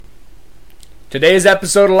Today's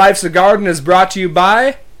episode of Life's a Garden is brought to you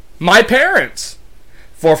by my parents.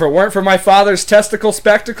 For if it weren't for my father's testicle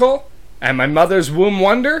spectacle and my mother's womb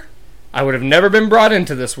wonder, I would have never been brought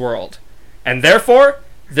into this world. And therefore,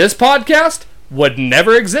 this podcast would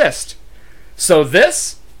never exist. So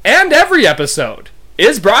this, and every episode,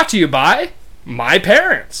 is brought to you by my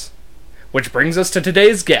parents. Which brings us to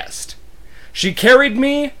today's guest. She carried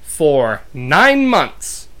me for 9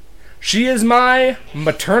 months. She is my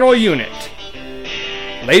maternal unit.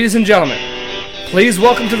 Ladies and gentlemen, please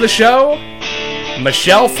welcome to the show,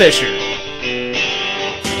 Michelle Fisher.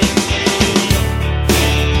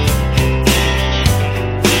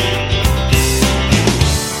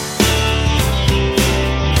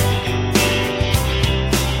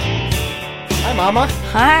 Hi, Mama.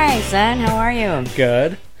 Hi, son. How are you?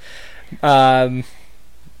 Good. I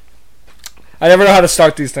never know how to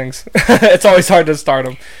start these things. It's always hard to start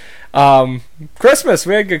them. Christmas.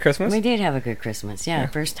 We had a good Christmas. We did have a good Christmas. Yeah,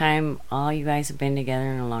 first time all you guys have been together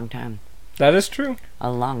in a long time. That is true. A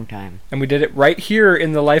long time. And we did it right here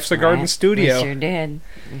in the Life's a Garden studio. We sure did.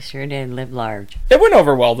 We sure did. Live large. It went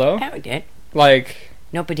over well, though. Yeah, we did. Like...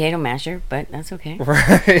 No potato masher, but that's okay.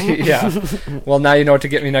 Right, yeah. Well, now you know what to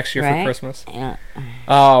get me next year for Christmas. Yeah.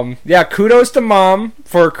 Yeah, kudos to Mom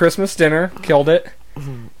for Christmas dinner. Killed it.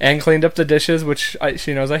 And cleaned up the dishes, which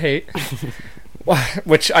she knows I hate.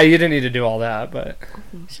 Which you didn't need to do all that, but...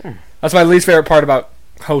 Sure. That's my least favorite part about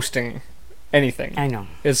hosting anything. I know.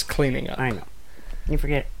 Is cleaning up. I know. You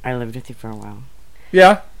forget I lived with you for a while.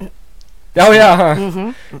 Yeah? Oh, yeah, huh?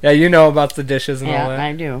 Mm-hmm. Yeah, you know about the dishes and all that. Yeah,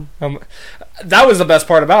 I do. That was the best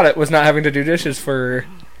part about it, was not having to do dishes for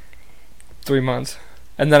 3 months.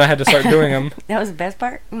 And then I had to start doing them. That was the best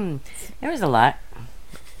part? There was a lot.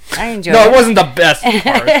 I enjoyed it. No, it wasn't the best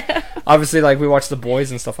part. Obviously, like, we watched The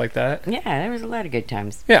Boys and stuff like that. Yeah, there was a lot of good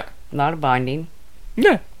times. Yeah. A lot of bonding.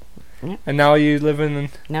 Yeah. Yeah. And now you live in...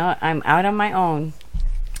 Now I'm out on my own.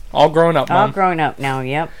 All grown up, Mom. All grown up now,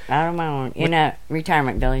 yep. Out on my own. In a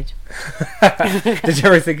retirement village. Did you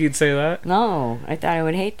ever think you'd say that? No, I thought I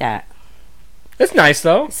would hate that. It's nice,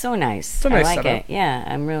 though. It's so nice. It's a nice I like setup. it. Yeah,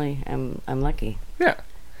 I'm lucky. Yeah.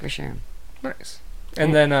 For sure. Nice.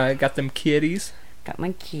 And then got them kitties. Got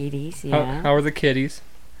my kitties, yeah. How are the kitties?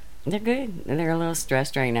 They're good. They're a little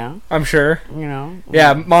stressed right now. I'm sure. You know.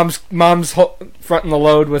 Yeah, mom's fronting the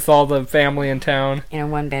load with all the family in town. In a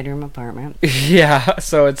 1-bedroom apartment. Yeah,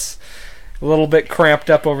 so it's a little bit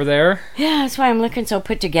cramped up over there. Yeah, that's why I'm looking so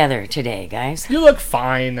put together today, guys. You look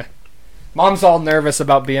fine. Mom's all nervous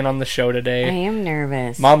about being on the show today. I am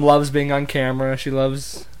nervous. Mom loves being on camera. She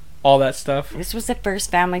loves all that stuff. This was the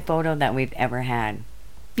first family photo that we've ever had.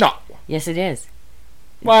 No. Yes, it is.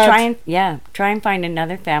 What? Try and find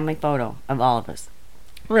another family photo of all of us.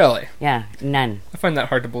 Really? Yeah, none. I find that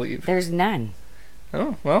hard to believe. There's none.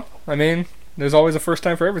 Oh, well, I mean, there's always a first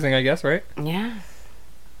time for everything, I guess, right? Yeah.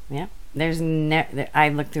 Yep. I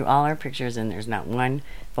looked through all our pictures and there's not one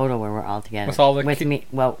photo where we're all together. With all the with me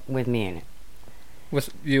in it.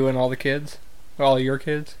 With you and all the kids? All your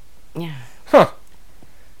kids? Yeah. Huh.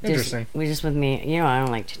 Interesting. Just with me. You know, I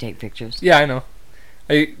don't like to take pictures. Yeah, I know.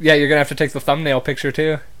 Yeah, you're gonna have to take the thumbnail picture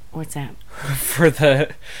too. What's that?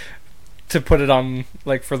 To put it on,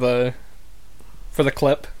 like, for the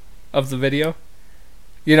clip of the video.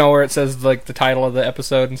 You know, where it says, like, the title of the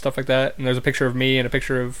episode and stuff like that, and there's a picture of me and a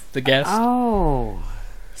picture of the guest. Oh.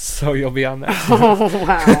 So you'll be on that. Oh,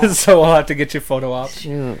 wow. So we'll have to get you photo op.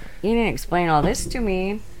 Shoot. You didn't explain all this to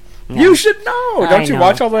me. No. You should know. Don't you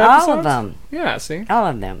watch all the episodes? All of them. Yeah, see? All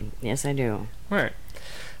of them. Yes, I do. All right.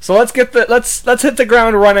 So let's hit the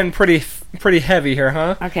ground running pretty heavy here,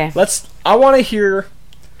 huh? Okay. I want to hear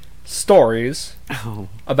stories Oh.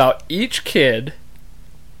 about each kid,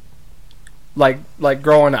 like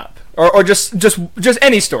growing up, or just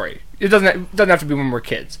any story. It doesn't have to be when we're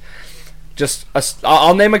kids.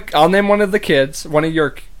 I'll name one of the kids, one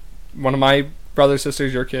of my brothers,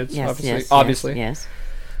 sisters, your kids, Yes, obviously. Yes.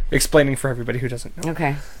 Explaining for everybody who doesn't know.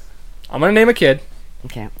 Okay. I'm gonna name a kid.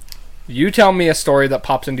 Okay. You tell me a story that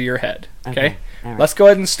pops into your head. Okay? All right. Let's go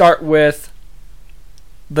ahead and start with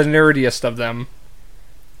the nerdiest of them,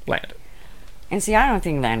 Landon. And see, I don't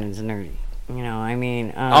think Landon's nerdy. You know, I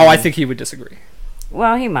mean... I think he would disagree.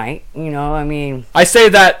 Well, he might. You know, I mean... I say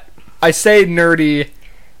nerdy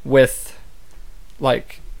with,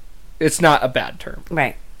 like, it's not a bad term.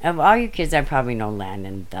 Right. Of all you kids, I probably know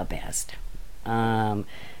Landon the best. A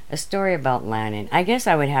story about Landon. I guess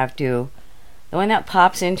I would have to... The one that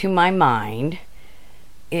pops into my mind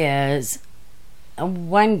is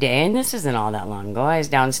one day, and this isn't all that long ago, I was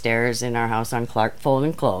downstairs in our house on Clark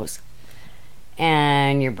folding clothes.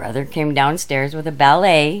 And your brother came downstairs with a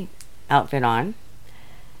ballet outfit on.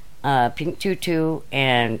 a pink tutu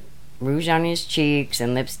and rouge on his cheeks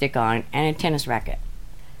and lipstick on and a tennis racket.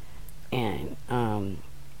 And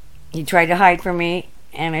he tried to hide from me,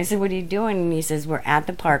 and I said, "What are you doing?" And he says, "We're at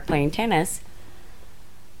the park playing tennis."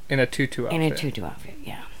 In a tutu outfit. In a tutu outfit,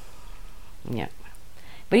 yeah. Yeah.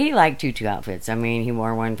 But he liked tutu outfits. I mean, he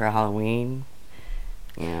wore one for Halloween.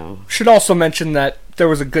 You know. Should also mention that there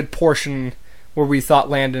was a good portion where we thought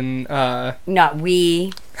Landon Not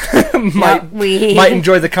we. might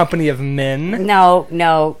enjoy the company of men. No,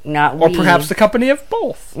 not we. Or perhaps the company of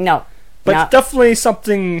both. No. But it's definitely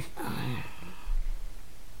something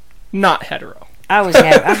not hetero. I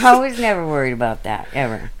was never worried about that,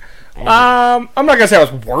 ever. I'm not gonna say I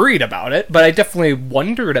was worried about it, but I definitely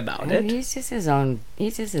wondered about it. He's just his own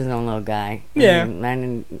little guy. Yeah. I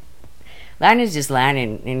mean, Landon's just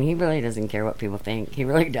Landon, and he really doesn't care what people think. He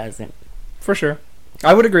really doesn't. For sure.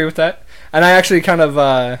 I would agree with that. And I actually kind of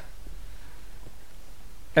am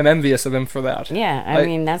envious of him for that. Yeah, I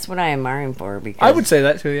mean, that's what I admire him for. Because I would say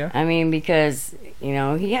that too, yeah. I mean, because, you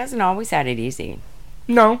know, he hasn't always had it easy.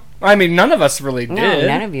 No. I mean, none of us really did. No,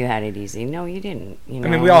 none of you had it easy. No, you didn't. You know?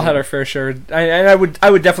 I mean, we all had our fair share. And I would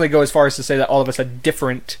definitely go as far as to say that all of us had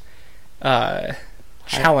different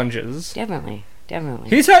challenges. Definitely.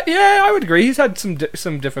 He's had, yeah, I would agree. He's had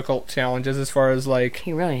some difficult challenges as far as, like...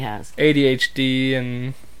 He really has. ADHD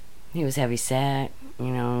and... He was heavy set, you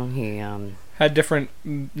know, he, had different,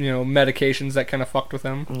 you know, medications that kind of fucked with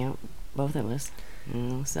him. Yep, both of us, you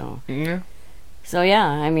know, so... Yeah. So, yeah,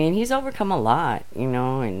 I mean, he's overcome a lot, you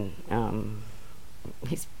know, and,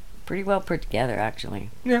 he's pretty well put together, actually.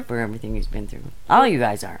 Yeah. For everything he's been through. All you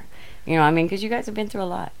guys are. You know, I mean, because you guys have been through a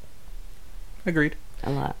lot. Agreed. A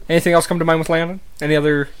lot. Anything else come to mind with Landon? Any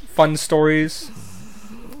other fun stories?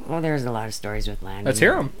 Well, there's a lot of stories with Landon. Let's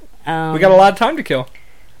hear them. We got a lot of time to kill.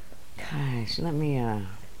 Gosh, let me, I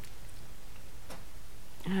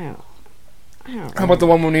don't How about the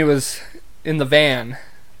one when he was in the van?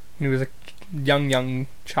 He was a young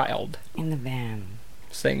child. In the van.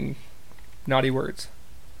 Saying naughty words.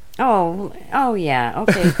 Oh, yeah.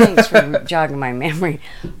 Okay, thanks for jogging my memory.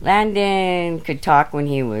 Landon could talk when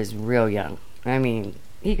he was real young. I mean,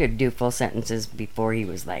 he could do full sentences before he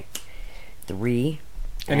was like 3.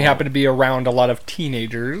 And he happened to be around a lot of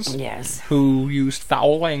teenagers. Yes. Who used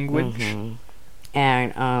foul language. Mm-hmm.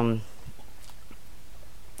 And,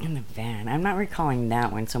 in the van. I'm not recalling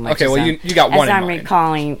that one so much. Okay, well, you got one in I'm mind.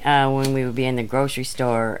 recalling when we would be in the grocery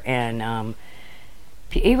store, and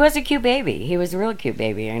he was a cute baby. He was a real cute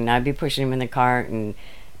baby, and I'd be pushing him in the cart, and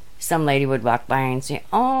some lady would walk by and say,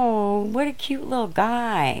 "Oh, what a cute little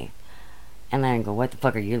guy." And then I'd go, "What the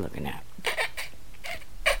fuck are you looking at?"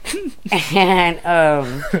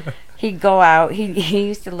 And he'd go out. He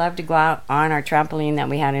used to love to go out on our trampoline that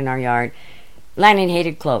we had in our yard. Landon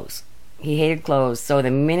hated clothes. He hated clothes. So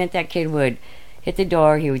the minute that kid would hit the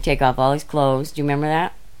door, he would take off all his clothes. Do you remember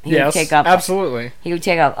that? Yes, absolutely. He would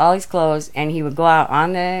take off all his clothes, and he would go out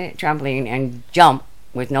on the trampoline and jump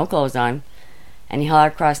with no clothes on, and he'd holler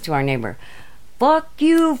across to our neighbor, "Fuck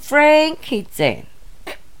you, Frank," he'd say.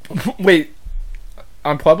 Wait,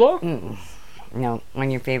 on Pueblo? Mm-mm. No,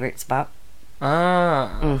 on your favorite spot.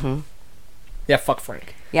 Ah. Mm-hmm. Yeah, fuck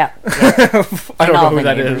Frank. Yeah. I don't know who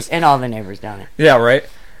that is. And all the neighbors down there. Yeah, right.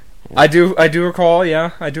 I do recall,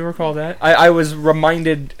 yeah, I do recall that. I was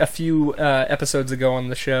reminded a few episodes ago on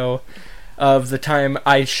the show of the time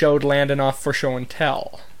I showed Landon off for show and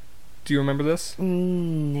tell. Do you remember this?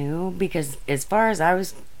 No, because as far as I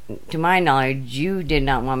was, to my knowledge, you did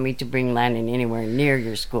not want me to bring Landon anywhere near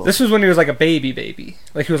your school. This was when he was like a baby.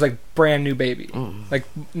 Like he was like brand new baby. Like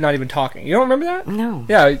not even talking. You don't remember that? No.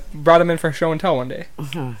 Yeah, I brought him in for show and tell one day.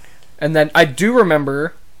 Uh-huh. And then I do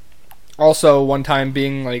remember also one time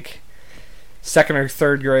being like 2nd or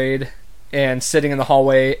 3rd grade and sitting in the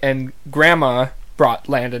hallway, and Grandma brought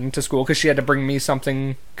Landon to school because she had to bring me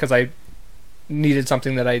something because I needed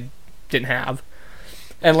something that I didn't have.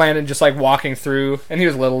 And Landon just like walking through, and he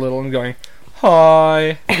was little and going,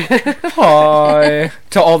 "Hi, hi,"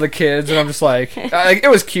 to all the kids, and I'm just like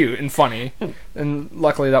it was cute and funny. And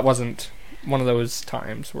luckily that wasn't one of those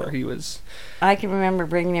times where he was... I can remember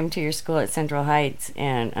bringing him to your school at Central Heights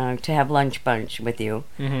and to have lunch bunch with you.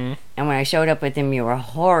 Mm-hmm. And when I showed up with him, you were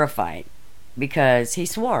horrified because he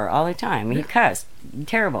swore all the time. He cussed.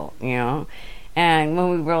 Terrible, you know. And when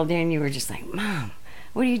we rolled in, you were just like, "Mom,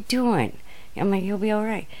 what are you doing?" I'm like, "He'll be all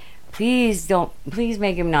right. Please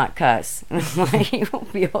make him not cuss." I'm like, "He will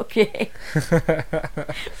be okay."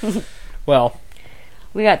 Well,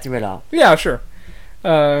 we got through it all. Yeah, sure.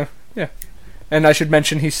 Yeah. And I should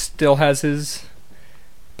mention he still has his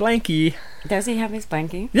blankie. Does he have his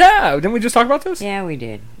blankie? Yeah, didn't we just talk about this? Yeah, we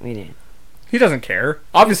did. He doesn't care.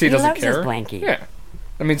 Obviously, he doesn't loves his care. blankie. Yeah.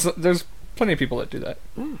 I mean, there's plenty of people that do that.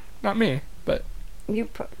 Not me, but...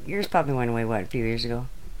 Yours probably went away, what, a few years ago?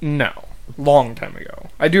 No. Long time ago.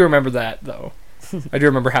 I do remember that, though. I do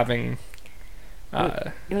remember having...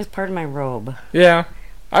 It was part of my robe. Yeah.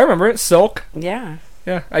 I remember it. Silk. Yeah.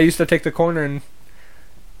 Yeah. I used to take the corner and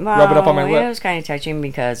rub it up on my lip. It was kind of touching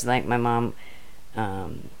because, like, my mom...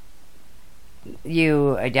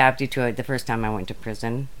 you adapted to it the first time I went to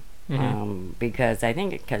prison. Because I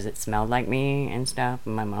think because it smelled like me and stuff.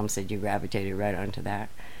 And my mom said you gravitated right onto that.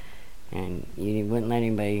 And you wouldn't let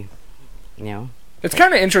anybody, you know. It's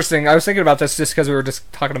kind of interesting. I was thinking about this just because we were just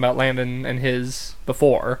talking about Landon and his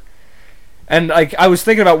before. And, like, I was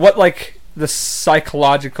thinking about what, like, the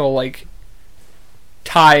psychological, like,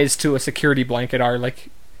 ties to a security blanket are. Like,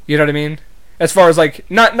 you know what I mean? As far as, like,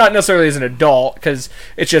 not necessarily as an adult, because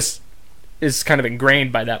it just is kind of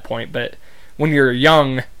ingrained by that point. But when you're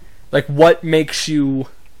young... Like, what makes you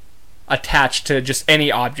attached to just any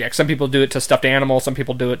object? Some people do it to stuffed animals. Some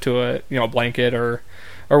people do it to a blanket or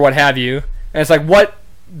what have you. And it's like, what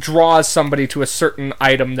draws somebody to a certain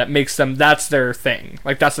item that makes them, that's their thing.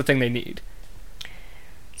 Like, that's the thing they need.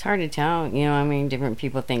 It's hard to tell. You know, I mean, different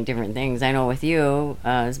people think different things. I know with you,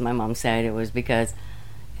 as my mom said, it was because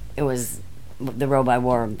it was the robe I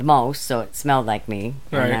wore the most, so it smelled like me.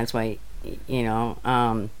 Right. And that's why, you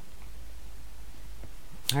know...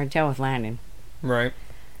 hard to tell with Landon. Right.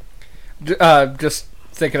 Just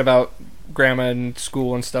thinking about grandma and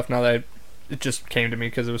school and stuff now that it just came to me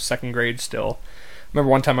because it was second grade still. Remember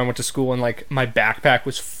one time I went to school and, like, my backpack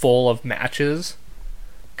was full of matches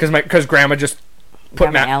because grandma just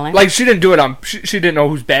put Ellen? Like, she didn't do it on... She didn't know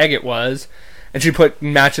whose bag it was, and she put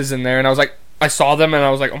matches in there, and I was like... I saw them, and I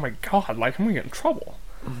was like, oh my god, like, I'm gonna get in trouble.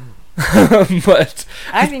 But...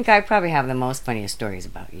 I think I probably have the most funniest stories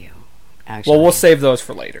about you. Actually. Well, we'll save those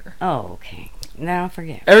for later. Oh, okay. No,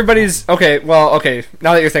 forget. Everybody's... Okay, well, okay.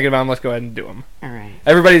 Now that you're thinking about them, let's go ahead and do them. All right.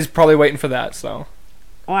 Everybody's probably waiting for that, so...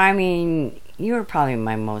 Well, I mean, you were probably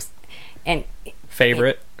my most...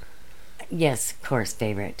 Favorite? Yes, of course,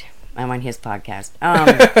 favorite. I'm on his podcast.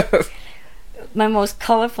 My most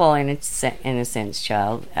colorful, in a sense,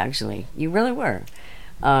 child, actually. You really were.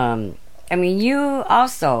 I mean, you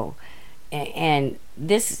also... And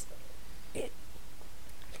this...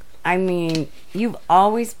 I mean, you've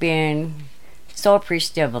always been so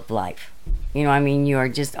appreciative of life. You know, I mean, you are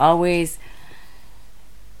just always,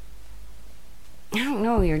 I don't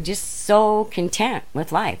know, you're just so content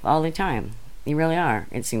with life all the time. You really are,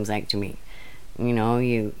 it seems like to me. You know,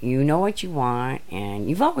 you know what you want, and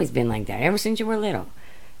you've always been like that ever since you were little.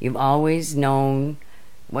 You've always known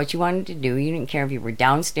what you wanted to do. You didn't care if you were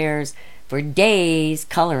downstairs for days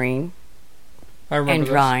coloring and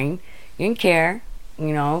drawing. You didn't care.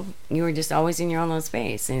 You know, you were just always in your own little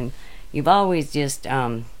space, and you've always just,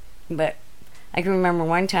 but I can remember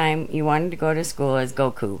one time you wanted to go to school as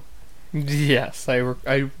Goku. Yes, I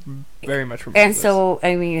very much remember And this. so,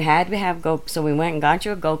 I mean, you had to have Goku, so we went and got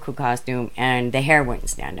you a Goku costume, and the hair wouldn't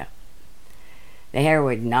stand up. The hair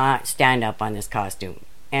would not stand up on this costume.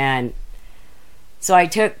 And so I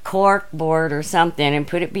took cork board or something and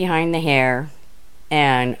put it behind the hair,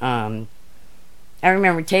 and, I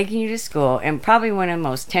remember taking you to school, and probably one of the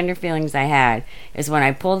most tender feelings I had is when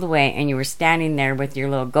I pulled away and you were standing there with your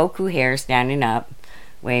little Goku hair standing up,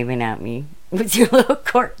 waving at me with your little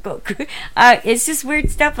cork Goku. It's just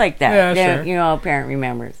weird stuff like that. Yeah, that, sure. You know, a parent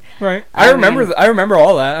remembers. Right. I remember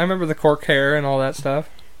all that. I remember the cork hair and all that stuff.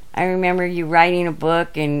 I remember you writing a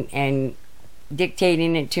book and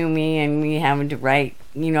dictating it to me, and me having to write,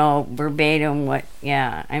 you know, verbatim what.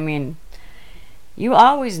 Yeah, I mean. You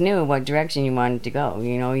always knew what direction you wanted to go.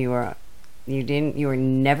 You know, you were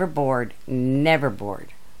never bored. Never bored.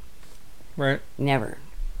 Right. Never.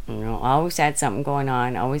 You know, always had something going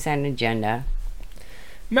on. Always had an agenda.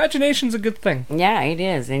 Imagination's a good thing. Yeah, it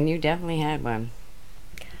is. And you definitely had one.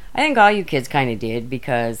 I think all you kids kind of did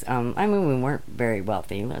because, I mean, we weren't very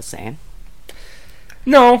wealthy, let's say.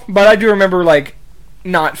 No, but I do remember, like,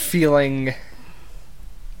 not feeling...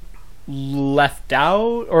 left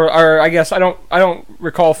out, or I guess I don't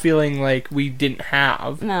recall feeling like we didn't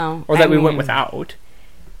have, no, or that we went without.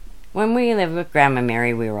 When we lived with Grandma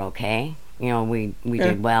Mary, we were okay. You know, we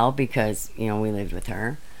did well because you know we lived with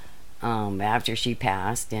her. After she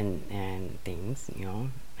passed and things, you know,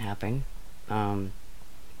 happened. It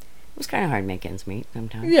was kind of hard to make ends meet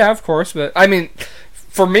sometimes. Yeah, of course, but I mean,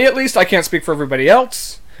 for me at least, I can't speak for everybody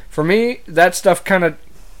else. For me, that stuff kind of.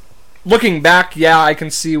 Looking back, yeah, I can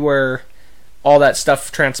see where all that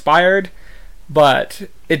stuff transpired, but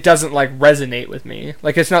it doesn't, like, resonate with me.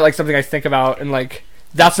 Like, it's not, like, something I think about, and, like,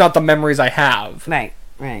 that's not the memories I have. Right.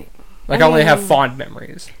 Like, I only have fond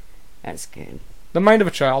memories. That's good. The mind of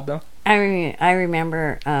a child, though. I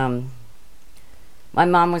remember my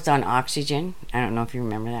mom was on oxygen. I don't know if you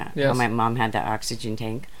remember that. Yes. How my mom had that oxygen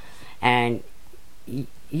tank. And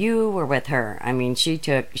you were with her. I mean,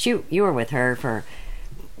 you were with her for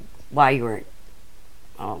while you were,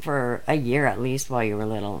 for a year at least while you were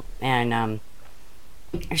little. And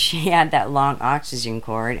she had that long oxygen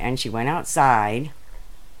cord, and she went outside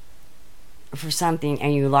for something,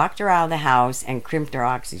 and you locked her out of the house and crimped her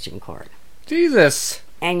oxygen cord. Jesus.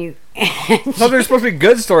 And you... I thought they were supposed to be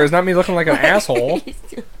good stories, not me looking like an asshole.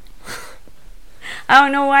 I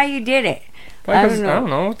don't know why you did it. I don't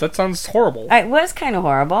know. That sounds horrible. It was kind of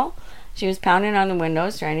horrible. She was pounding on the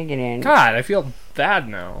windows trying to get in. God, I feel bad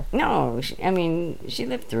now. No, she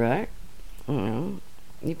lived through it.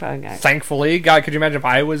 You probably got... Thankfully. God, could you imagine if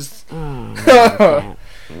I was... No.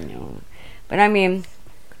 But I mean,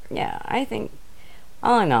 yeah, I think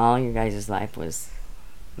all in all, your guys' life was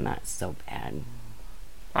not so bad.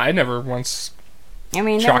 I never once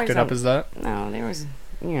chalked it up as that. No, there was,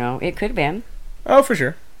 it could have been. Oh, for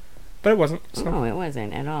sure. But it wasn't. So. No, it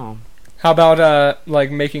wasn't at all. How about,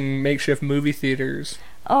 making makeshift movie theaters?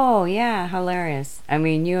 Oh, yeah, hilarious. I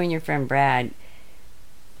mean, you and your friend Brad.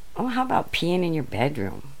 Oh, how about peeing in your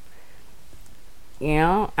bedroom?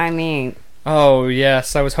 Oh,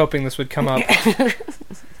 yes, I was hoping this would come up.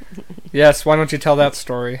 Yes, why don't you tell that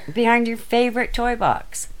story? Behind your favorite toy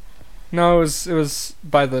box. No, it was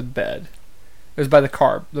by the bed. It was by the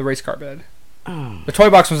race car bed. Oh. The toy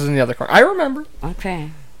box was in the other car. I remember.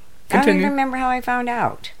 Okay. Continue. I don't even remember how I found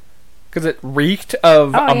out. Because it reeked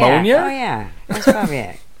of ammonia? Yeah. Oh, yeah. That's probably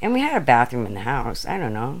it. And we had a bathroom in the house. I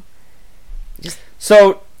don't know.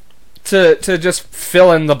 So, to just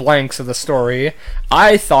fill in the blanks of the story,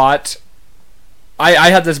 I thought...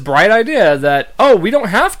 I had this bright idea that, we don't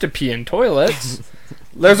have to pee in toilets.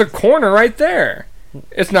 There's a corner right there.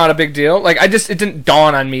 It's not a big deal. It didn't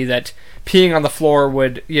dawn on me that peeing on the floor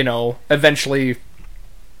would, eventually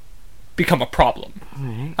become a problem.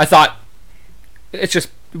 Right. I thought we'll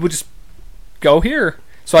just go here.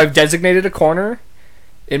 So I've designated a corner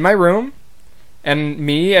in my room, and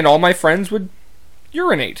me and all my friends would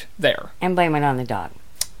urinate there. And blame it on the dog.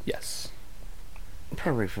 Yes.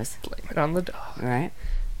 Poor Rufus. Blame it on the dog. Right.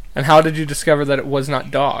 And how did you discover that it was not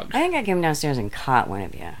dog? I think I came downstairs and caught one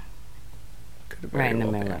of you. Right in the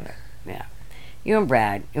middle of it. Yeah. You and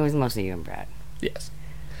Brad. It was mostly you and Brad. Yes.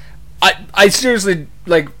 I seriously,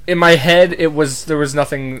 in my head, there was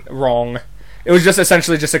nothing wrong. It was just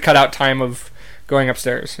essentially just a cutout time of going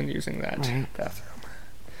upstairs and using that bathroom.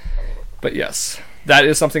 But yes, that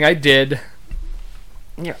is something I did.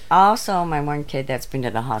 You're also my one kid that's been to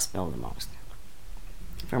the hospital the most.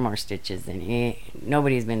 For more stitches than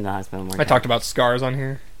nobody's been to the hospital more. I talked about scars on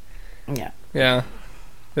here. Yeah. Yeah.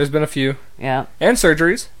 There's been a few. Yeah. And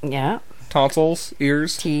surgeries. Yeah. Tonsils,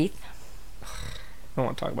 ears. Teeth. I don't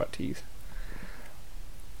want to talk about teeth.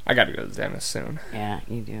 I got to go to the dentist soon. Yeah,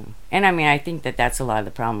 you do. And I think that's a lot of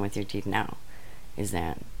the problem with your teeth now. Is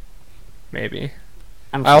that... Maybe.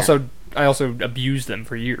 I'm sure. I also abused them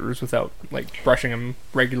for years without brushing them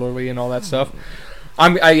regularly and all that stuff.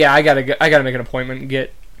 I gotta make an appointment and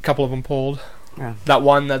get a couple of them pulled. Yeah. That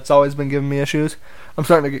one that's always been giving me issues. I'm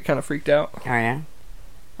starting to get kind of freaked out. Oh, yeah?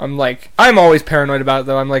 I'm always paranoid about it,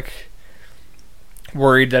 though. I'm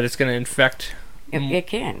worried that it's going to infect. It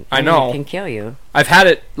can. I know. It can kill you. I've had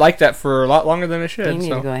it like that for a lot longer than it should. You need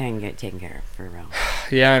to go ahead and get it taken care of for real.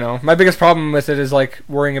 Yeah, I know. My biggest problem with it is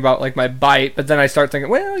worrying about my bite, but then I start thinking,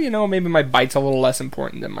 well, maybe my bite's a little less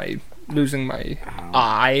important than my losing my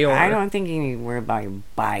eye. Or... I don't think you need to worry about your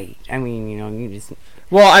bite. You just...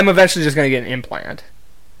 Well, I'm eventually just going to get an implant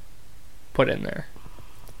put in there.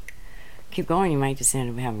 Keep going, you might just end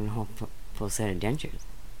up having a whole full set of dentures.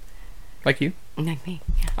 Like you? Like me,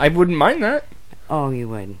 yeah. I wouldn't mind that. Oh, you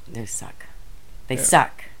would. They suck. They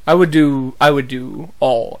suck. I would do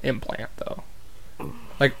all implant, though.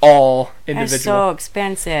 All individual. That's so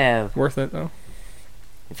expensive. Worth it, though.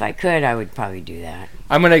 If I could, I would probably do that.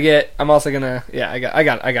 I'm also gonna, I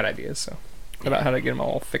got ideas, so, about how to get them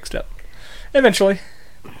all fixed up. Eventually.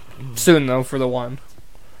 Soon, though, for the one.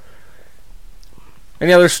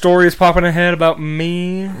 Any other stories popping ahead about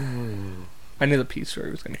me? I knew the pee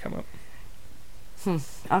story was going to come up.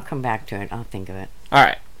 I'll come back to it. I'll think of it. All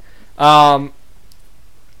right.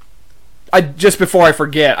 Just before I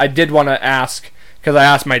forget, I did want to ask, because I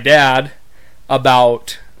asked my dad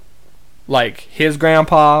about, his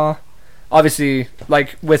grandpa. Obviously,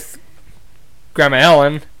 with Grandma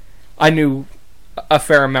Ellen, I knew a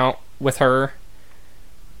fair amount with her,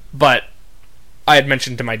 but I had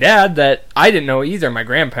mentioned to my dad that I didn't know either of my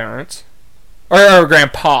grandparents. or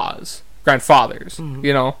grandfathers. Mhm.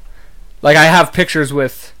 You know, like I have pictures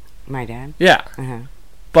with My dad. yeah, Uh-huh.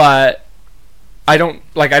 but I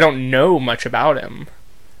don't know much about him.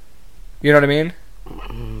 You know what I mean?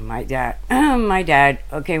 My dad. My dad.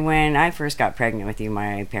 Okay, when I first got pregnant with you,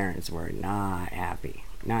 my parents were not happy.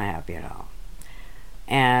 Not happy at all.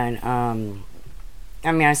 And I mean,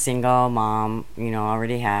 I was a single mom. You know,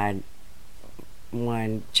 already had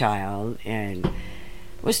one child and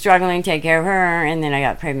was struggling to take care of her. And then I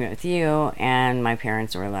got pregnant with you, and my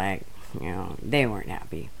parents were like, you know, they weren't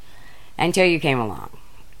happy until you came along.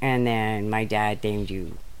 And then my dad named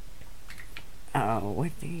you. Oh,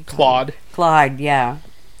 what did he call Claude. you? Claude, yeah.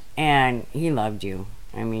 And he loved you.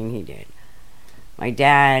 I mean, he did. My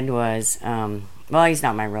dad was, well, he's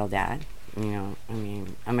not my real dad. You know, I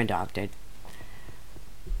mean, I'm adopted.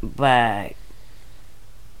 But,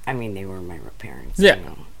 I mean, they were my real parents. Yeah. You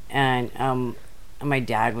know? And my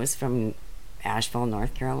dad was from Asheville,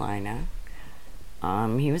 North Carolina.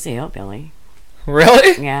 He was a hillbilly.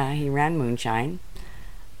 Really? Yeah, he ran moonshine.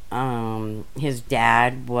 His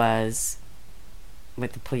dad was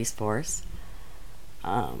with the police force.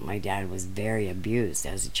 My dad was very abused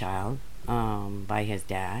as a child by his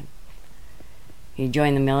dad. He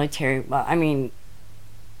joined the military. Well, I mean,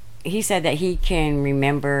 he said that he can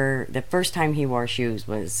remember the first time he wore shoes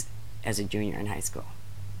was as a junior in high school.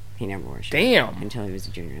 He never wore shoes. Damn. Until he was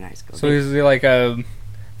a junior in high school. So is he like a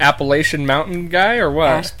Appalachian Mountain guy or what?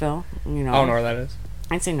 Asheville, you know. I don't know where that is.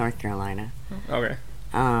 It's in North Carolina. Okay.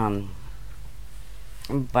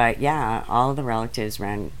 But yeah, all the relatives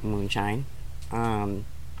ran moonshine.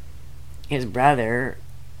 His brother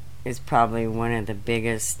is probably one of the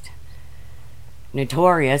biggest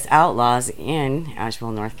notorious outlaws in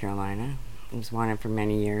Asheville, North Carolina. He was wanted for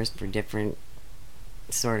many years for different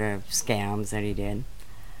sort of scams that he did.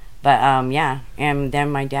 But yeah, and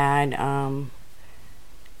then my dad, to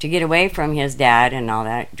get away from his dad and all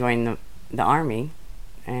that, joined the army,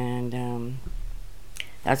 and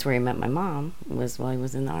that's where he met my mom. Was while he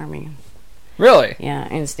was in the army. Really? Yeah,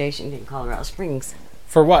 and stationed in Colorado Springs.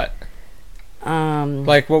 For what?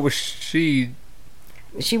 Like, what was she?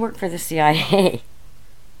 She worked for the CIA.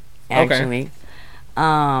 Actually.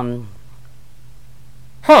 Huh?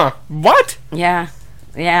 What? Yeah.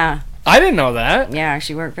 I didn't know that. Yeah,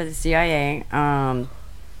 she worked for the CIA.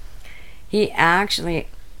 He actually,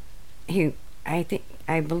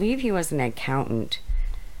 I believe he was an accountant.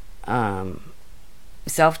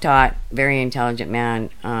 Self-taught, very intelligent man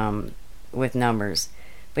with numbers,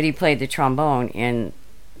 but he played the trombone in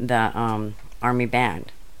the army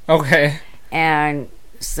band. Okay. And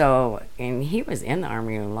so, and he was in the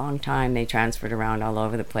army a long time. They transferred around all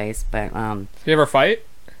over the place, but Did he ever fight?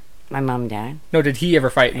 my mom and dad. No, did he ever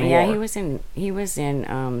fight in the war? Yeah, he was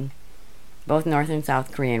in both North and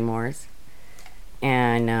South Korean wars,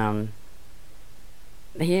 and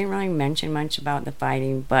he didn't really mention much about the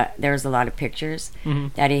fighting, but there was a lot of pictures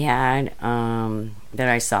that he had that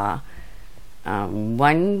I saw.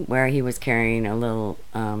 One where he was carrying a little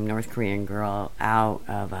North Korean girl out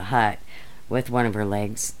of a hut with one of her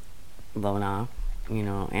legs blown off, you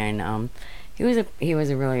know, and he was a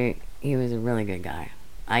really good guy.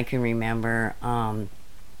 I can remember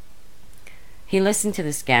he listened to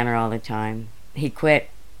the scanner all the time. He quit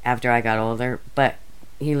after I got older, but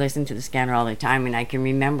he listened to the scanner all the time. And I can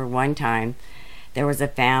remember one time there was a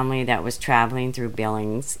family that was traveling through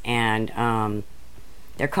Billings, and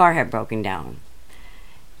their car had broken down,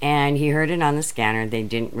 and he heard it on the scanner. They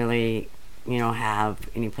didn't really, you know, have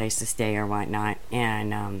any place to stay or whatnot,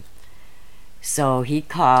 and so he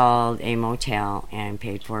called a motel and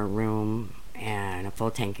paid for a room and a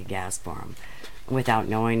full tank of gas for him without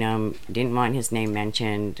knowing him. Didn't want his name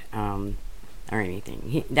mentioned or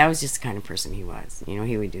anything. That was just the kind of person he was. You know,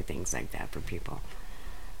 he would do things like that for people,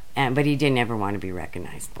 but he didn't ever want to be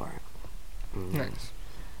recognized for it. Nice.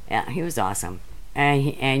 Yeah, he was awesome.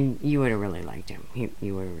 And you would have really liked him. You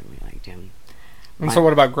would have really liked him. And so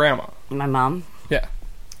what about Grandma? My mom? Yeah.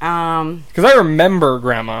 Because I remember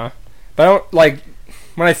Grandma, but I don't, like,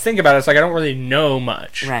 when I think about it, it's like I don't really know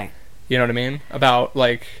much. Right. You know what I mean? About,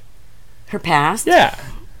 like... her past? Yeah.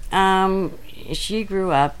 She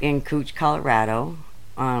grew up in Cooch, Colorado.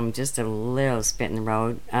 Just a little spit in the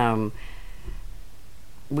road. And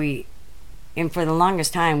for the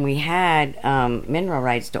longest time, we had mineral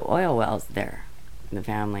rights to oil wells there. The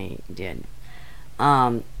family did.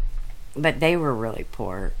 But they were really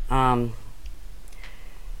poor. So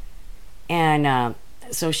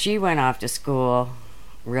she went off to school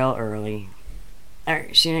real early. Or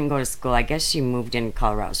she didn't go to school. I guess she moved into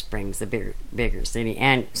Colorado Springs, the bigger city,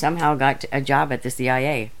 and somehow got a job at the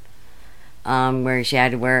CIA. where she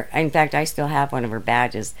had to wear. In fact, I still have one of her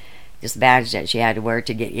badges, this badge that she had to wear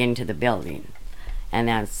to get into the building, and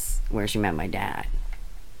that's where she met my dad.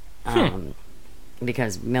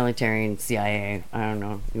 Because military and CIA, I don't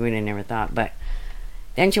know, we would have never thought. But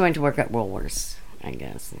then she went to work at Woolworths, I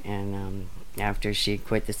guess, and after she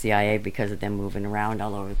quit the CIA because of them moving around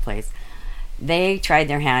all over the place, they tried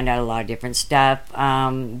their hand at a lot of different stuff.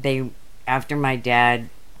 After my dad,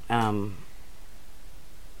 I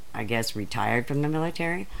guess, retired from the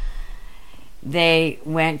military, they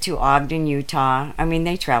went to Ogden, Utah. I mean,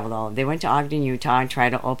 they traveled all. They went to Ogden, Utah, and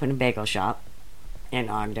tried to open a bagel shop in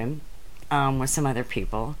Ogden with some other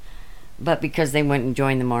people. But because they wouldn't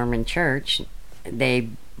join the Mormon church, they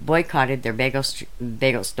boycotted their bagel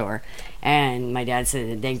store. And my dad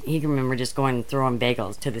said that he can remember just going and throwing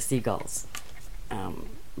bagels to the seagulls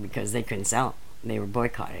because they couldn't sell. They were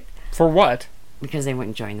boycotted. For what? Because they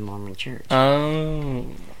wouldn't join the Mormon church. Oh.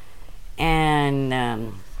 And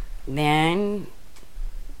then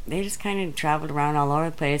they just kind of traveled around all over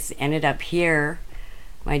the place. Ended up here.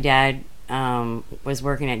 My dad was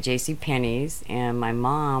working at J.C. Penney's, and my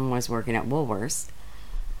mom was working at Woolworths.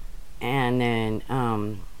 And then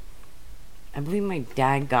I believe my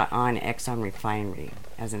dad got on Exxon Refinery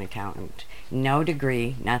as an accountant. No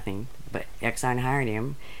degree, nothing, but Exxon hired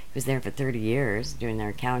him. He was there for 30 years doing their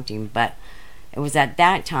accounting. But it was at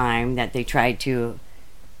that time that they tried to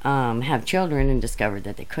have children and discovered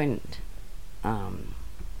that they couldn't.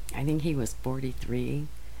 I think he was 43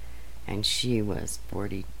 and she was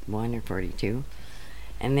 41 or 42,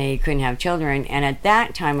 and they couldn't have children. And at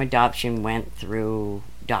that time, adoption went through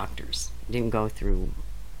doctors. It didn't go through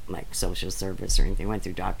like social service or anything. It went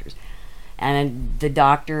through doctors. And the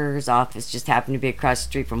doctor's office just happened to be across the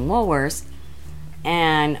street from Woolworths.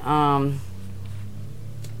 And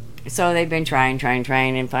so they've been trying,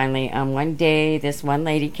 and finally one day this one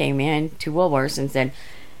lady came in to Woolworths and said,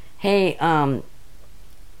 hey,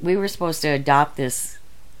 we were supposed to adopt this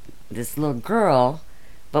little girl,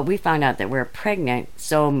 but we found out that we're pregnant,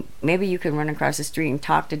 so maybe you can run across the street and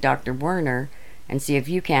talk to Dr. Werner and see if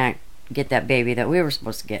you can't get that baby that we were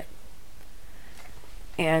supposed to get.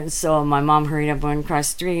 And so my mom hurried up, went across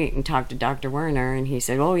the street and talked to Dr. Werner, and he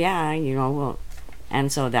said, oh yeah, well.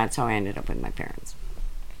 And so that's how I ended up with my parents.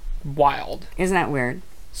 Wild. Isn't that weird?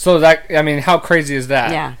 So that, I mean, how crazy is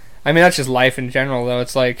that? Yeah. I mean, that's just life in general, though.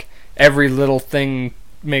 It's like every little thing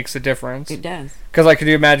makes a difference. It does. Because, like, could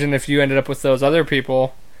you imagine if you ended up with those other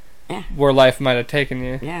people, where life might have taken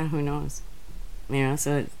you? Yeah, who knows?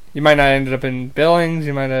 So you might not have ended up in Billings.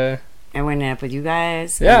 You might have. I went up with you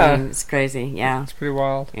guys. Yeah. I mean, it's crazy. Yeah. It's pretty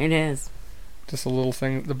wild. It is. Just a little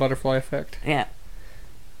thing, the butterfly effect. Yeah.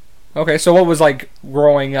 Okay, so what was, like,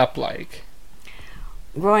 growing up like?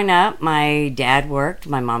 Growing up, my dad worked.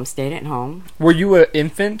 My mom stayed at home. Were you an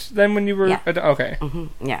infant then when you were... Yeah. Okay.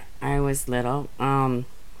 Mm-hmm. Yeah, I was little.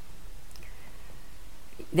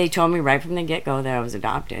 They told me right from the get-go that I was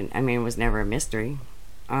adopted. I mean, it was never a mystery.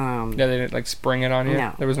 Yeah, they didn't, like, spring it on you?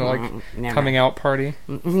 No. There was no, like, never. coming out party?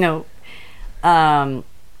 No.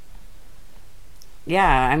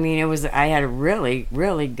 Yeah, I mean, I had a really,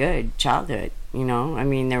 really good childhood, I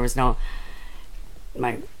mean, there was no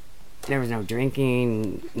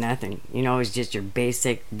drinking, nothing. It was just your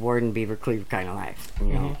basic Warden Beaver Cleaver kind of life.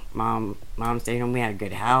 Mom stayed home. We had a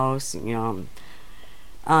good house. Didn't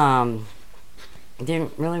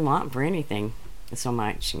really want for anything so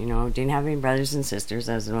much. Didn't have any brothers and sisters.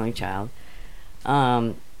 I was an only child.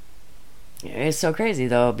 It's so crazy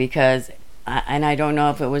though, because I don't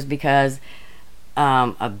know if it was because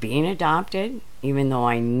of being adopted, even though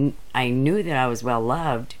I knew that I was well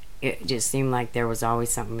loved. It just seemed like there was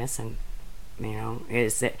always something missing.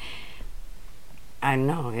 It's the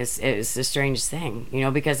strangest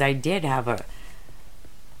thing, because I did have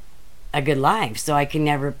a good life, so I could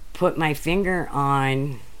never put my finger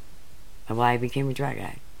on why I became a drug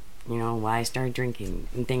addict, why I started drinking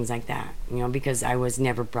and things like that, because I was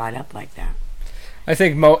never brought up like that. I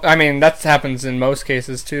think that happens in most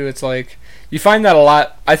cases too. It's like you find that a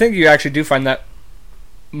lot. I think you actually do find that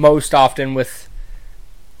most often with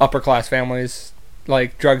upper class families,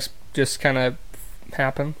 like drugs just kind of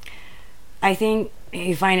happen. I think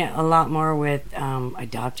you find it a lot more with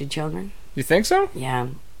adopted children. You think so? Yeah,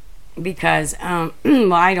 because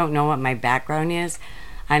well, I don't know what my background is.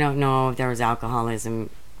 I don't know if there was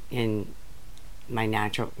alcoholism in my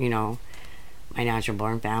natural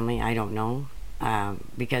born family. I don't know,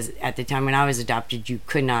 because at the time when I was adopted, you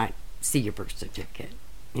could not see your birth certificate.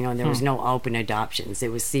 There was no open adoptions. It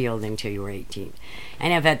was sealed until you were 18.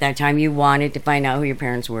 And if at that time you wanted to find out who your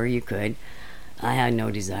parents were, you could. I had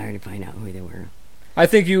no desire to find out who they were. I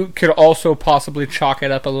think you could also possibly chalk it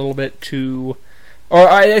up a little bit to, or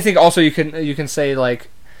I think also you can say like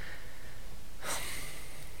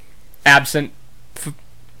absent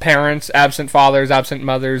parents, absent fathers, absent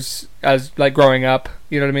mothers as like growing up.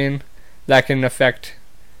 You know what I mean? That can affect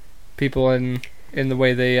people in the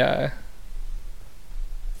way they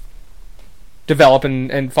develop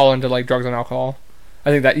and fall into like drugs and alcohol. I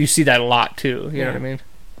think that you see that a lot too. You know what I mean?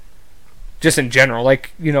 Just in general,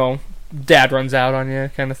 like, you know, dad runs out on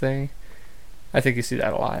you kind of thing. I think you see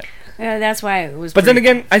that a lot. Yeah, that's why it was. But then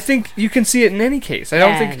again, I think you can see it in any case. I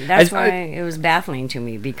don't think that's why it was baffling to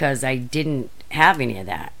me, because I didn't have any of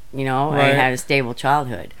that. You know, I had a stable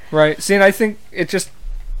childhood. Right. See, and I think it just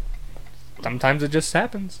sometimes it just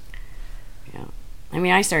happens. Yeah. I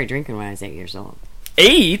mean, I started drinking when I was 8 years old.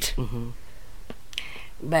 8? Mm-hmm.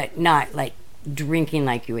 But not like drinking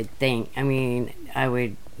like you would think. I mean, I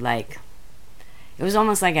would like. It was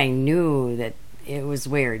almost like I knew that it was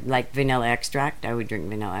weird. Like vanilla extract, I would drink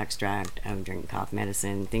vanilla extract. I would drink cough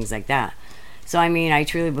medicine, things like that. So I mean, I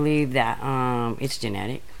truly believe that it's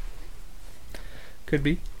genetic. Could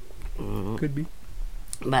be. Could be.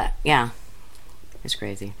 But yeah, it's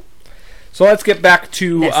crazy. So let's get back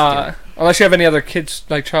to unless you have any other kids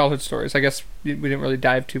like childhood stories. I guess we didn't really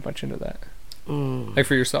dive too much into that. Like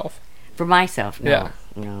for yourself. For myself, no. Yeah.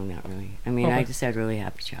 No, not really. I mean, I just had a really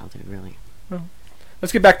happy childhood, really. Oh.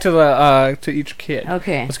 Let's get back to the to each kid.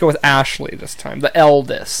 Okay. Let's go with Ashley this time, the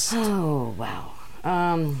eldest. Oh wow.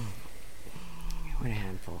 What a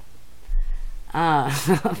handful.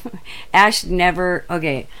 Ash never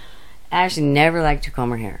liked to comb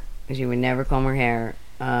her hair. She would never comb her hair.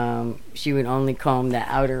 She would only comb the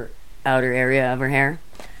outer area of her hair.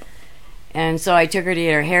 And so I took her to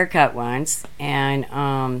get her hair cut once, and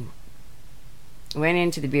went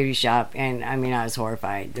into the beauty shop, and I mean, I was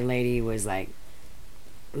horrified. The lady was like,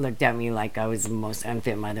 looked at me like I was the most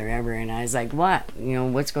unfit mother ever, and I was like, what? You know,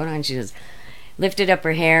 what's going on? She just lifted up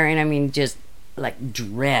her hair, and I mean, just like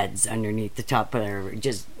dreads underneath the top of her,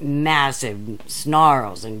 just massive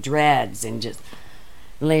snarls and dreads, and just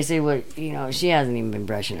Lacey would, you know, she hasn't even been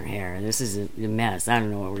brushing her hair. This is a mess. I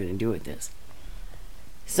don't know what we're gonna do with this.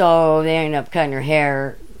 So they ended up cutting her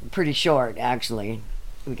hair pretty short, actually,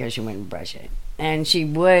 because she wouldn't brush it. And she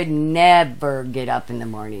would never get up in the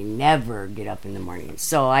morning.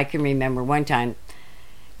 So I can remember one time,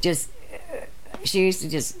 she used to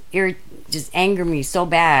just anger me so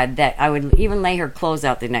bad that I would even lay her clothes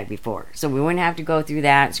out the night before. So we wouldn't have to go through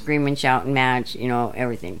that, scream and shout and match, you know,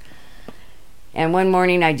 everything. And one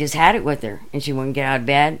morning I just had it with her, and she wouldn't get out of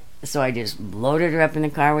bed. So I just loaded her up in the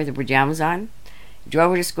car with her pajamas on, drove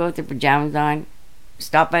her to school with her pajamas on,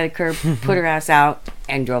 stopped by the curb, put her ass out,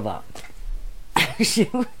 and drove out.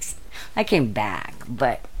 I came back,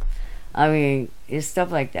 but I mean, it's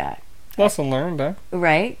stuff like that. Lesson learned, huh?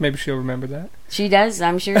 Right? Maybe she'll remember that. She does.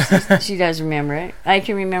 I'm sure she does remember it. I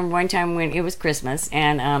can remember one time when it was Christmas,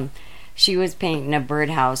 and she was painting a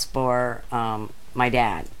birdhouse for my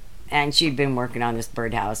dad, and she'd been working on this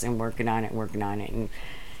birdhouse and working on it,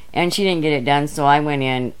 and she didn't get it done. So I went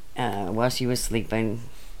in while she was sleeping,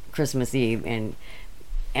 Christmas Eve,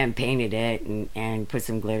 and painted it and put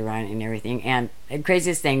some glitter on it and everything. And the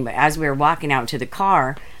craziest thing, but as we were walking out to the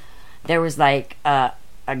car, there was like a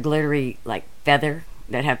glittery like feather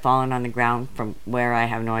that had fallen on the ground from where, I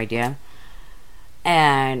have no idea.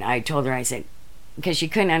 And I told her, I said, because she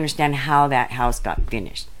couldn't understand how that house got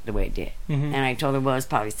finished the way it did. And I told her, well, it's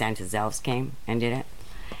probably Santa's elves came and did it.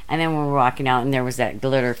 And then we were walking out, and there was that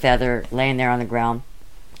glitter feather laying there on the ground,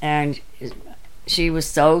 and she was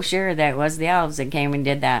so sure that it was the elves that came and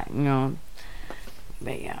did that, you know.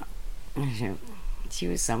 But yeah, she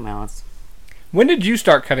was something else. When did you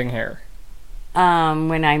start cutting hair?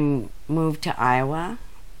 When I moved to Iowa,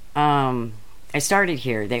 I started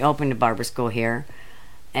here. They opened a barber school here,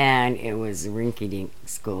 and it was a rinky-dink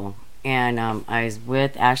school. And I was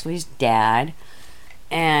with Ashley's dad,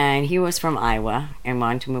 and he was from Iowa and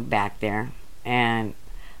wanted to move back there. And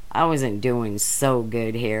I wasn't doing so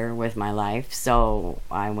good here with my life, so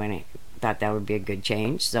I thought that would be a good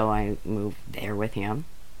change. So I moved there with him,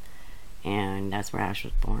 and that's where Ash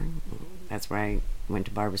was born. That's where I went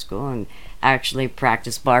to barber school and actually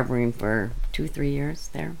practiced barbering for 2-3 years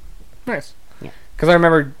there. Nice. Yeah. Because I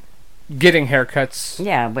remember getting haircuts.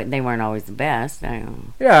 Yeah, but they weren't always the best. I don't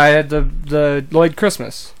know. Yeah, I had the Lloyd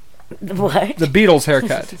Christmas. What? The Beatles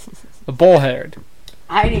haircut. The bull-haired.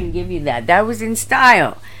 I didn't give you that. That was in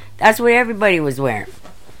style. That's what everybody was wearing.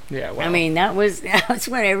 Yeah, well. I mean, that's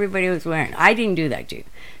what everybody was wearing. I didn't do that, too.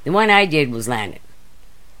 The one I did was Landon.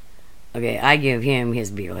 Okay, I give him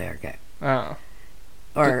his Beatle haircut. Oh.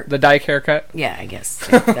 Or the dyke haircut. yeah, I guess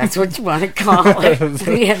that's what you want to call it.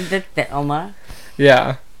 We have the Thelma.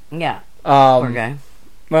 Yeah. Yeah. Poor guy.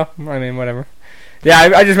 Well, I mean, whatever. Yeah,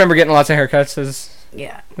 I just remember getting lots of haircuts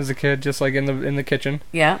as a kid, just like in the kitchen.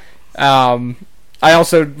 Yeah. I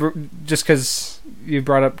also, just because you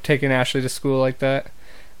brought up taking Ashley to school like that,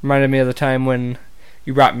 reminded me of the time when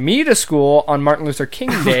you brought me to school on Martin Luther King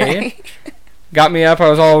Day. Right. Got me up, I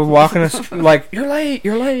was all walking like, you're late.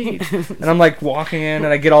 And I'm like walking in,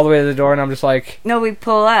 and I get all the way to the door, and I'm just like... No, we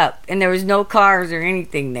pull up, and there was no cars or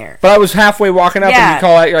anything there. But I was halfway walking up, and you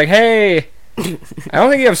call out, you're like, hey, I don't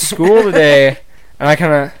think you have school today. And I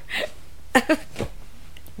kind of...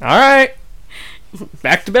 All right.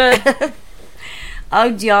 Back to bed.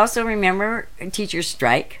 Oh, do you also remember a teacher's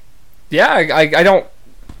strike? Yeah, I don't...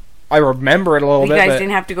 I remember it a little bit. You guys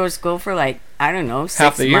didn't have to go to school for like, I don't know,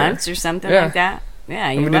 6 months or something like that? Yeah,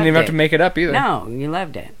 you and we didn't even have to make it up either. No, you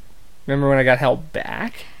loved it. Remember when I got held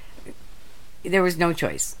back? There was no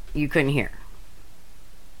choice. You couldn't hear.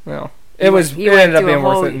 Well, it ended up being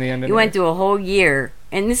worth it in the end. You went through a whole year,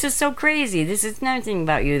 and this is so crazy. This is nothing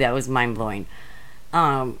about you that was mind-blowing.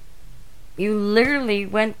 You literally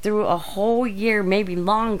went through a whole year, maybe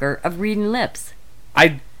longer, of reading lips.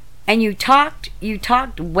 And you talked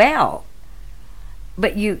well,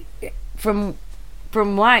 but from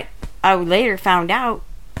what I later found out,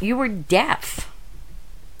 you were deaf.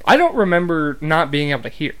 I don't remember not being able to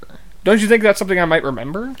hear. Don't you think that's something I might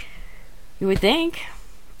remember? You would think.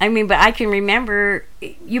 I mean, but I can remember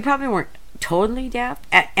you probably weren't totally deaf,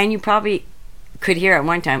 and you probably could hear at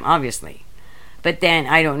one time, obviously. But then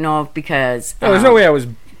I don't know if because there's no way I was.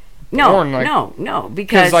 No,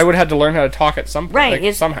 because I would have had to learn how to talk at some point,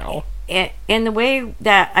 right, somehow. And the way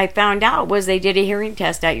that I found out was they did a hearing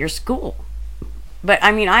test at your school. But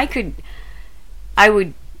I mean, I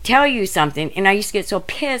would tell you something, and I used to get so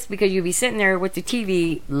pissed because you'd be sitting there with the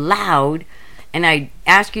TV loud, and I'd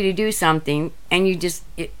ask you to do something, and you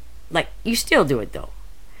still do it though.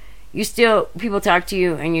 People talk to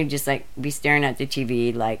you, and you just like be staring at the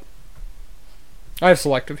TV like. I have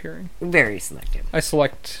selective hearing. Very selective. I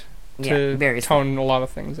select to tone a lot of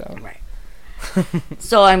things out. Right.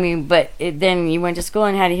 So, I mean, but then you went to school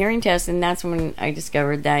and had a hearing test, and that's when I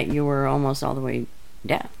discovered that you were almost all the way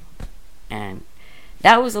deaf. And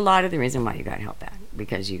that was a lot of the reason why you got held back,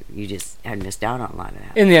 because you just had missed out on a lot of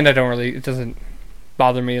that. In the end, it doesn't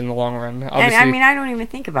bother me in the long run. Obviously, and I mean, I don't even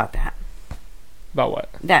think about that. About what?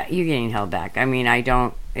 That you getting held back. I mean,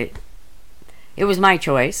 it was my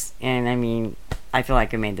choice, and I mean, I feel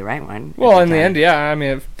like I made the right one. Well, in the end, yeah. I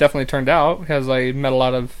mean, it definitely turned out because I met a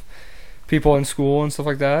lot of people in school and stuff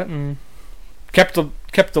like that, and kept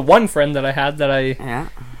the one friend that I had that I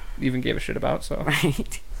even gave a shit about. So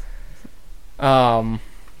right.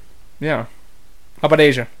 Yeah. How about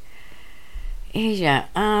Asia? Asia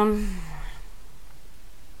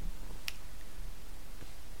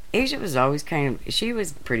was always she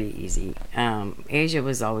was pretty easy. Asia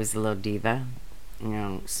was always a little diva,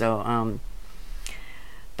 so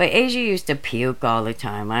but Asia used to puke all the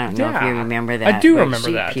time. I don't know if you remember that. I do remember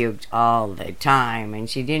that. She puked all the time, and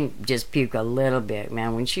she didn't just puke a little bit,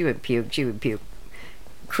 man. When she would puke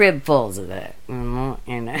cribfuls of it, And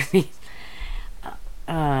I mean,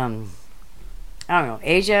 I don't know.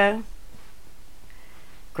 Asia,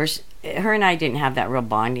 of course, her and I didn't have that real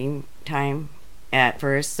bonding time at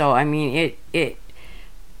first, so I mean, it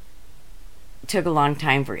took a long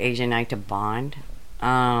time for Asia and I to bond.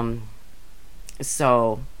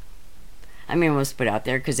 So, I mean, we'll put out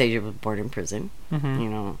there because Asia was born in prison,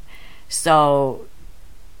 So,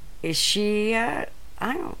 is she? I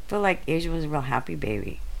don't feel like Asia was a real happy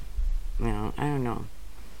baby. I don't know.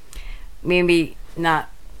 Maybe not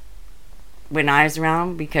when I was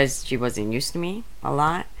around because she wasn't used to me a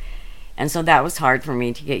lot, and so that was hard for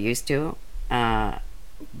me to get used to,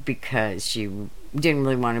 because she didn't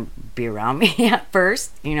really want to be around me at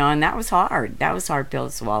first, and that was hard. That was a hard pill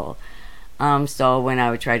to swallow. So when I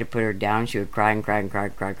would try to put her down, she would cry and cry and cry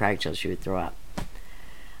and cry and cry until she would throw up.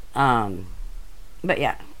 But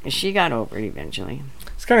yeah, she got over it eventually.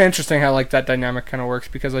 It's kind of interesting how that dynamic kind of works,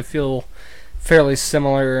 because I feel fairly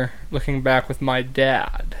similar looking back with my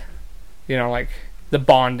dad. The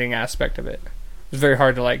bonding aspect of it. It was very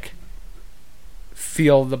hard to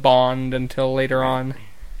feel the bond until later on.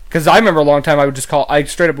 Because I remember a long time I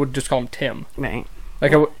straight up would just call him Tim. Right.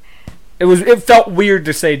 It felt weird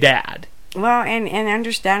to say dad. Well, and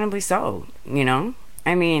understandably so,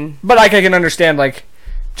 I mean... But I can understand,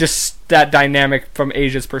 just that dynamic from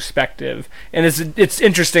Asia's perspective. And it's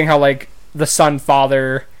interesting how, the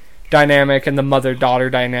son-father dynamic and the mother-daughter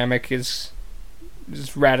dynamic is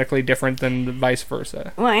just radically different than the vice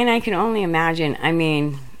versa. Well, and I can only imagine, I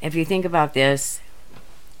mean, if you think about this,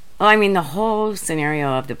 well, I mean, the whole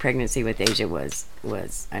scenario of the pregnancy with Asia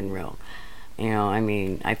was unreal. You know, I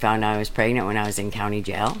mean, I found out I was pregnant when I was in county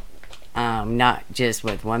jail. Not just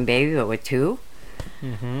with one baby, but with two.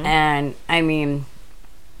 Mm-hmm. And, I mean,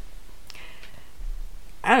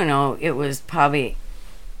 I don't know, it was probably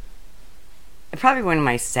one of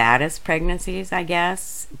my saddest pregnancies, I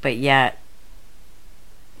guess, but yet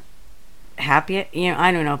happy. You know,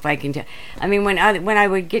 I don't know if I can tell. I mean, when I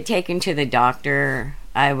would get taken to the doctor,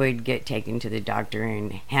 I would get taken to the doctor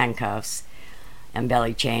in handcuffs and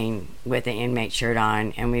belly chain with an inmate shirt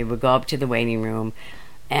on, and we would go up to the waiting room,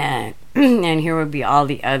 and and here would be all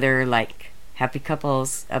the other like happy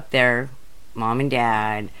couples up there, mom and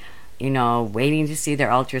dad, you know, waiting to see their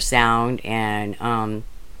ultrasound, and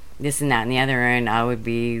this and that and the other, and I would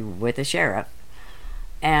be with the sheriff.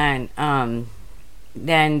 And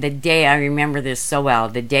then the day, I remember this so well,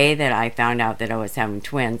 the day that I found out that I was having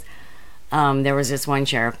twins, there was this one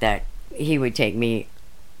sheriff that he would take me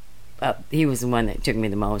up. He was the one that took me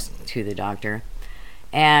the most to the doctor.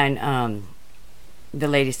 And the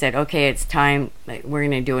lady said, okay, it's time, we're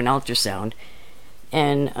going to do an ultrasound.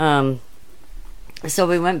 And so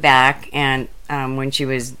we went back, and when she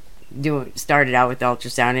was started out with the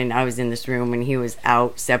ultrasound, and I was in this room, and he was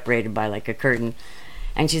out separated by like a curtain,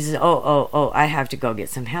 and she says, oh, I have to go get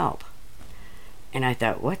some help. And I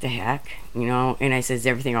thought, what the heck, you know? And I said, is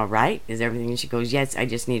everything all right? Is everything? And she goes, yes, I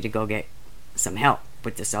just need to go get some help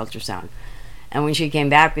with this ultrasound. And when she came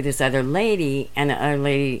back with this other lady, and the other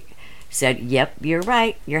lady said, yep, you're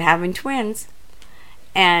right, you're having twins.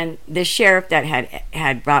 And the sheriff that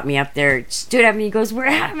had brought me up there stood up and he goes,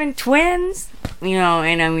 we're having twins? You know,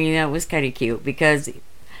 and I mean, that was kind of cute because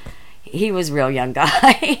he was a real young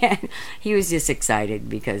guy. And he was just excited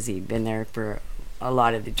because he'd been there for a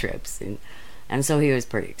lot of the trips. And so he was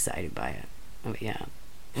pretty excited by it. Oh, yeah,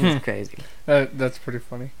 it was crazy. That's pretty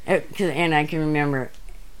funny. And I can remember,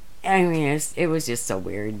 I mean, it was just so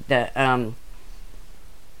weird. I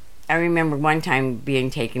remember one time being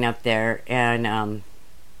taken up there, and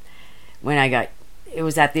when it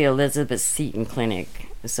was at the Elizabeth Seton Clinic,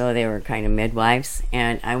 so they were kind of midwives,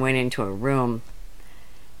 and I went into a room,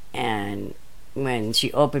 and when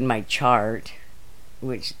she opened my chart,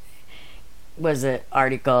 which was an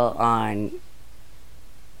article on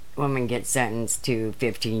woman gets sentenced to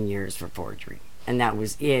 15 years for forgery, and that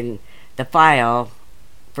was in the file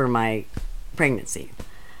for my pregnancy,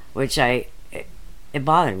 which it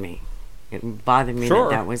bothered me. It bothered me Sure.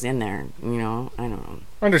 that was in there, you know. I don't know.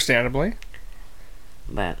 Understandably.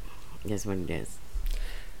 But it is what it is.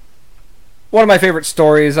 One of my favorite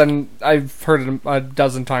stories, and I've heard it a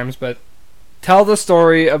dozen times, but tell the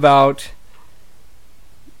story about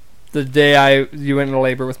the day you went into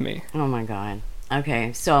labor with me. Oh my God.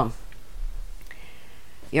 Okay, so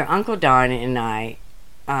your Uncle Don and I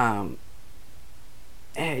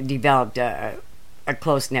developed a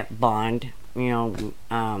close-knit bond. You know,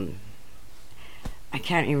 I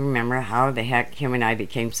can't even remember how the heck him and I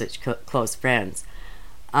became such close friends.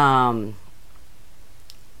 But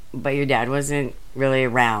your dad wasn't really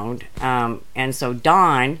around. And so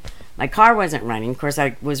Don, my car wasn't running. Of course,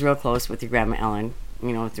 I was real close with your Grandma Ellen,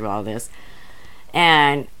 you know, through all this.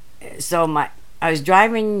 And so I was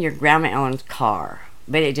driving your Grandma Ellen's car,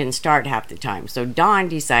 but it didn't start half the time. So Don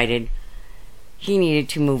decided he needed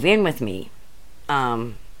to move in with me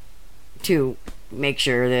to make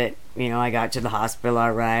sure that, you know, I got to the hospital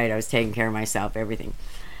all right. I was taking care of myself, everything.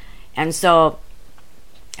 And so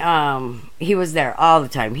he was there all the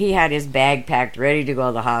time. He had his bag packed, ready to go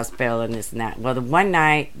to the hospital and this and that. Well, the one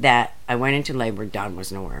night that I went into labor, Don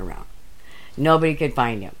was nowhere around. Nobody could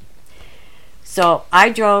find him. So I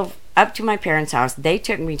drove up to my parents' house. They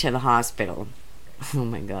took me to the hospital. Oh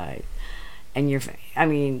my God. And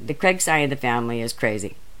the Craig side of the family is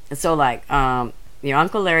crazy. So like, your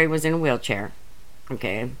Uncle Larry was in a wheelchair.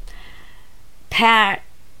 Okay.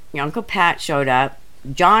 Your Uncle Pat showed up.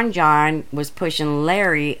 John was pushing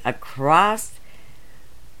Larry across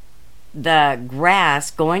the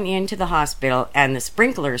grass going into the hospital, and the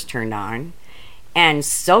sprinklers turned on and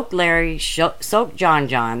soaked John.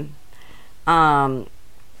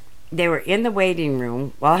 They were in the waiting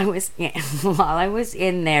room while I was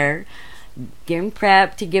in there getting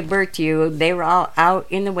prepped to give birth to you. They were all out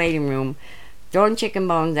in the waiting room throwing chicken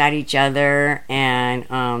bones at each other,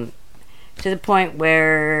 and to the point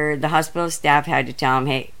where the hospital staff had to tell them,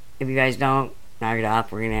 hey, if you guys don't knock it off,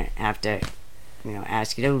 we're going to have to, you know,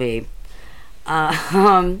 ask you to leave.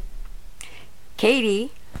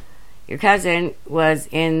 Katie, your cousin, was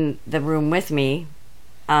in the room with me,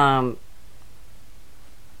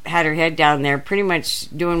 had her head down there, pretty much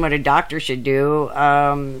doing what a doctor should do.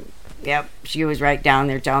 Yep, she was right down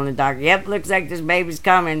there telling the doctor, yep, looks like this baby's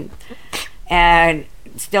coming. And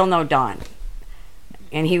still no Don.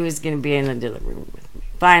 And he was going to be in the delivery room with me.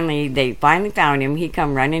 Finally, they found him. He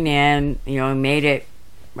come running in, made it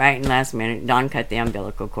right in the last minute. Don cut the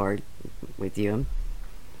umbilical cord with you.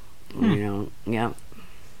 Yep.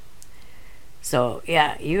 So,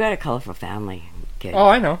 yeah, you got a colorful family, kid. Oh,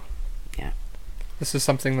 I know. Yeah. This is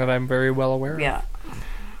something that I'm very well aware of. Yeah.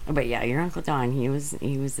 But, yeah, your Uncle Don, he was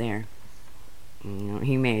there.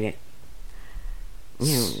 He made it.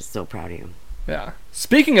 He was so proud of you. Yeah.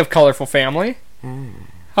 Speaking of colorful family,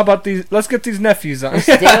 how about these? Let's get these nephews on. Let's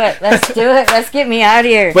do it. Let's get me out of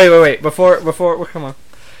here. Wait. Before, come on.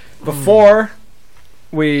 Before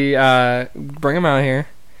we bring them out here,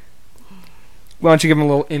 why don't you give them a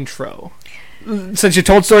little intro? Since you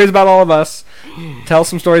told stories about all of us, tell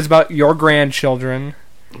some stories about your grandchildren.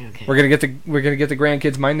 Okay. We're gonna get the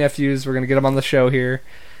grandkids, my nephews. We're gonna get them on the show here.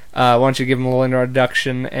 Why don't you give them a little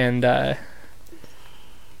introduction and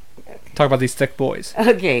talk about these thick boys?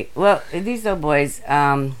 Okay. Well, these little boys,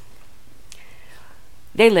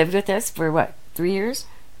 they lived with us for what, 3 years?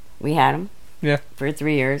 We had them. Yeah. For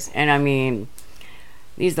 3 years, and I mean,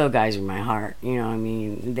 these little guys are my heart.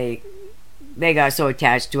 They got so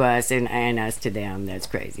attached to us and us to them. That's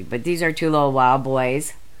crazy. But these are two little wild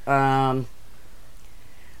boys. I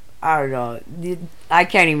don't know. I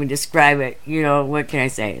can't even describe it. What can I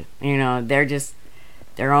say? They're just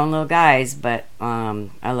their own little guys, but I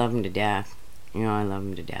love them to death. I love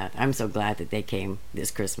them to death. I'm so glad that they came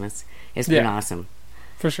this Christmas. It's been awesome.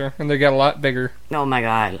 For sure. And they got a lot bigger. Oh my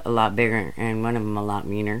God, a lot bigger, and one of them a lot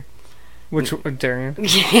meaner. Which, Darian?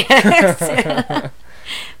 Yes.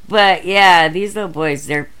 But yeah, these little boys,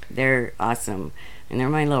 they're awesome, and they're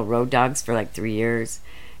my little road dogs for like 3 years.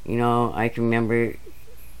 I can remember.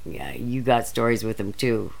 Yeah, you got stories with them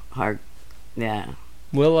too. Hard, yeah.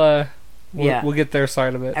 We'll get their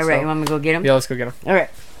side of it. All right, you want me to go get them? Yeah, let's go get them. All right.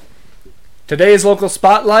 Today's local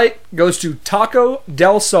spotlight goes to Taco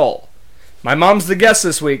del Sol. My mom's the guest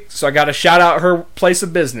this week, so I got to shout out her place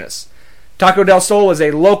of business. Taco del Sol is a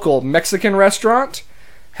local Mexican restaurant,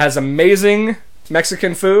 has amazing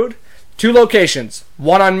Mexican food. 2 locations,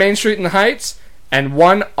 one on Main Street in the Heights and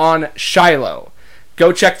one on Shiloh.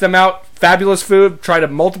 Go check them out. Fabulous food. Tried it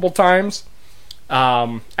multiple times.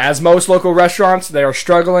 As most local restaurants, they are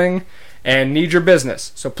struggling and need your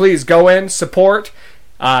business. So please go in, support,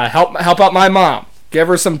 help out my mom. Give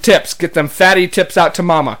her some tips. Get them fatty tips out to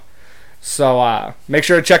mama. So make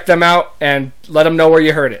sure to check them out and let them know where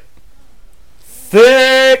you heard it.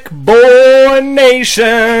 Thick Boy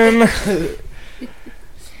Nation.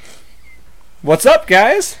 What's up,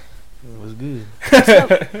 guys? What's good?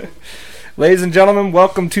 Ladies and gentlemen,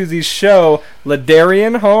 welcome to the show,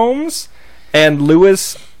 Ladarian Holmes and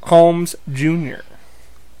Lewis Holmes Jr.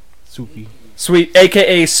 Sweet,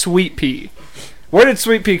 a.k.a. Sweet Pea. Where did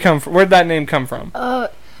Sweet Pea come from? Where did that name come from?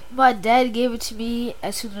 My dad gave it to me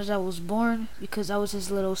as soon as I was born because I was his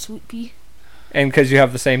little Sweet Pea. And because you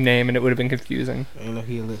have the same name, and it would have been confusing. I know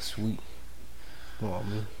he a little sweet. Come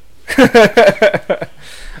on,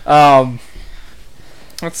 man.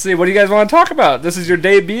 Let's see. What do you guys want to talk about? This is your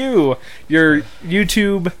debut, your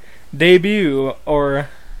YouTube debut, or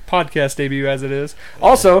podcast debut, as it is.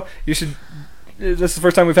 Also, you should. This is the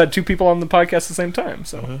first time we've had 2 people on the podcast at the same time,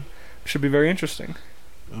 so it should be very interesting.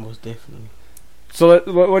 Most definitely. So,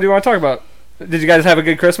 what do you want to talk about? Did you guys have a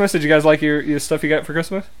good Christmas? Did you guys like your stuff you got for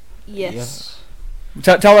Christmas? Yes.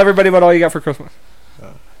 Tell everybody what all you got for Christmas.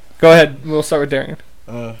 Go ahead. We'll start with Darian.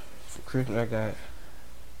 For Christmas, I got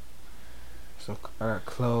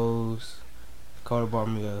clothes. Carter bought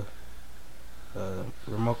me a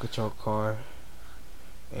remote control car,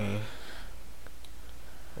 and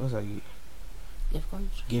what was I get?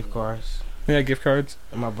 Gift cards. Yeah, gift cards.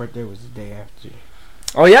 And my birthday was the day after.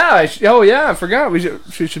 Oh yeah, I forgot. We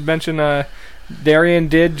should mention Darian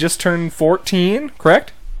did just turn 14,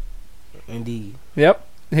 correct? Indeed. Yep.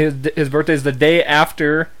 His birthday's the day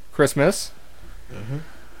after Christmas. Mm-hmm.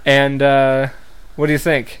 And what do you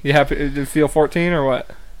think? You happy to feel 14 or what?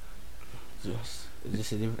 Just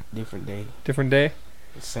a different day. Different day?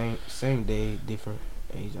 Same day, different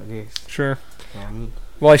age, I guess. Sure. Me.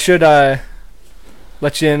 Well, I should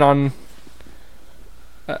let you in on.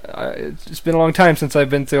 It's been a long time since I've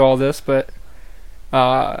been through all this, but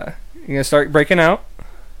you're gonna start breaking out.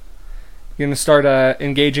 You're gonna start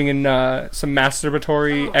engaging in some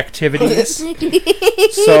masturbatory activities.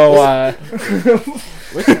 So,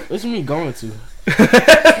 what's me going to?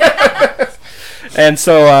 And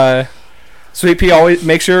so, Sweet Pea, always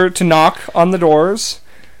make sure to knock on the doors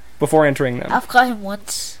before entering them? I've caught him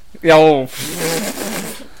once. Oh,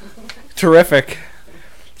 terrific.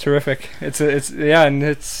 And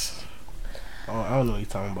it's Oh, I don't know what you're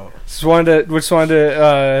talking about. just wanted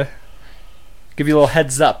to give you a little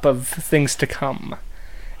heads up of things to come.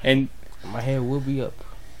 And My head will be up.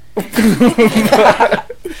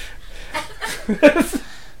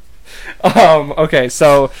 okay,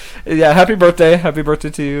 so yeah, happy birthday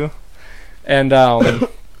to you. And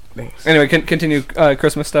Thanks. anyway, continue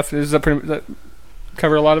Christmas stuff. Does that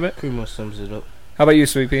cover a lot of it? Pretty much sums it up. How about you,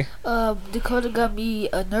 Sweet Pea? Dakota got me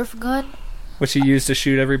a Nerf gun. Which he used to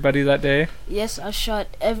shoot everybody that day? Yes, I shot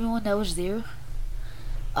everyone that was there.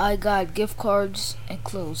 I got gift cards and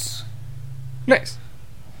clothes. Nice.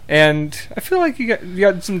 And I feel like you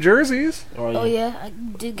got some jerseys. Oh yeah, I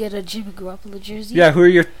did get a Jimmy Garoppolo jersey. Yeah, who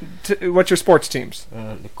are what's your sports teams?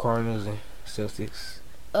 The Cardinals and Celtics.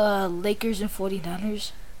 Lakers and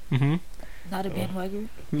 49ers. Mm-hmm. Not a bandwagon.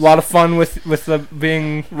 A lot of fun with the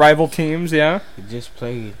being rival teams, yeah? We just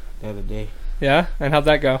played the other day. Yeah? And how'd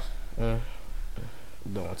that go? Don't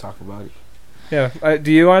want to talk about it. Yeah.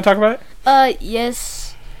 Do you want to talk about it?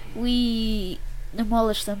 Yes, we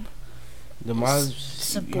demolished them. The Miles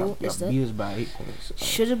simple as that. beat us by 8 points.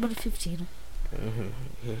 Should have been 15.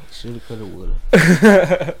 Yeah, shoulda, coulda, woulda.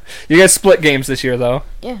 You guys split games this year, though.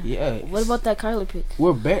 Yeah. Yeah. What about that Kyler pick?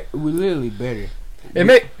 We're literally better.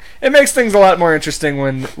 It makes things a lot more interesting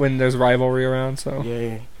when there's rivalry around. So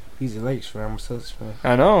Yeah. He's a Lakers fan. I'm a Celtics fan.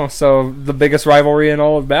 I know. So the biggest rivalry in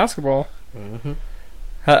all of basketball. Mm-hmm.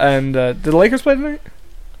 And did the Lakers play tonight?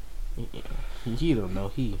 He don't know.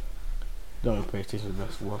 He don't pay attention to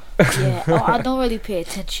basketball. Yeah. I don't really pay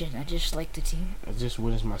attention. I just like the team. I just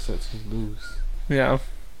witness my Celtics lose. Yeah.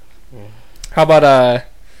 Yeah. How about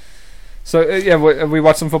So yeah, we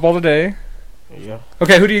watched some football today. Yeah.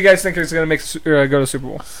 Okay, who do you guys think is going to go to the Super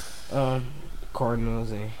Bowl?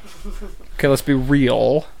 Cardinals and Okay, let's be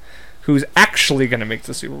real. Who's actually going to make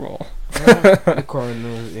the Super Bowl? the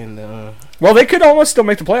Cardinals and Well, they could almost still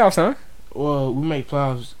make the playoffs, huh? well, we make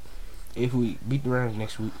playoffs if we beat the Rams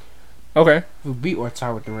next week. Okay. If we beat or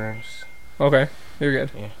tie with the Rams. Okay. You're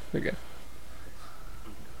good. Yeah. You're good.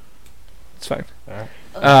 It's fine.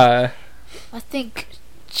 Alright. I think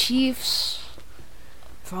Chiefs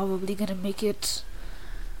probably gonna make it.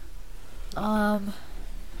 You know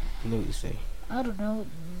what to say. I don't know.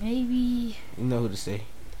 Maybe You know who to say.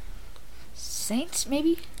 Saints.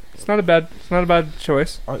 Maybe. It's not a bad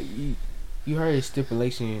choice. You heard his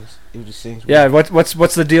stipulations if the Saints Yeah.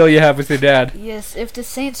 What's the deal you have with your dad? Yes. If the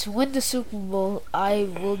Saints win the Super Bowl, I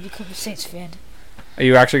will become a Saints fan. Are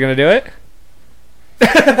you actually going to do it?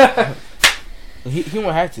 He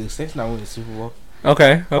won't have to. Saints not winning the Super Bowl.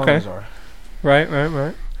 Okay. Cardinals are. Right.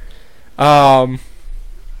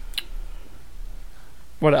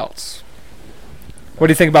 What else? What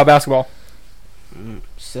do you think about basketball?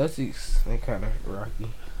 Celtics, they kind of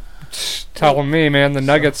rocky. Telling me, man, the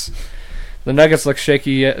Nuggets look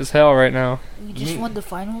shaky as hell right now. We just won the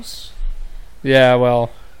finals. Yeah,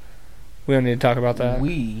 well, we don't need to talk about that.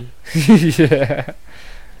 Yeah.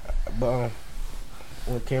 But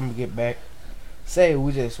when Cameron get back, say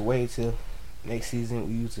we just wait till next season.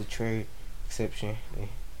 We use a trade exception.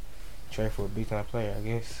 Trade for a big time player, I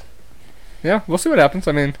guess. Yeah, we'll see what happens.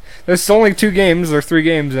 I mean, there's only 2 games or 3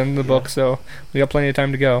 games in the book, so we got plenty of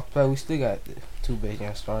time to go. But we still got the 2 best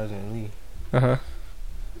young stars in the league.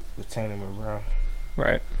 With Tatum and Brown.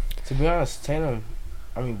 Right. To be honest, Brown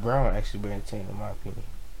actually better than Tatum in my opinion.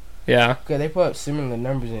 Yeah. Because they put up similar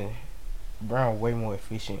numbers and Brown way more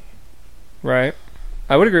efficient. Right.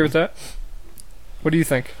 I would agree with that. What do you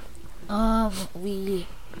think? We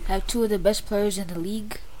have 2 of the best players in the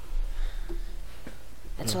league.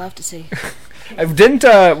 That's all I have to say.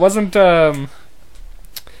 Wasn't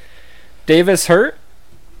Davis hurt?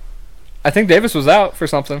 I think Davis was out for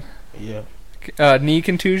something. Yeah. Knee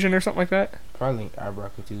contusion or something like that. Probably eyebrow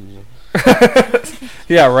contusion.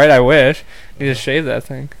 Yeah, right. I wish you just shave that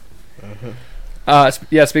thing. Mm-hmm.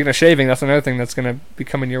 Yeah. Speaking of shaving, that's another thing that's gonna be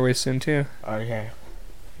coming your way soon too. Oh yeah.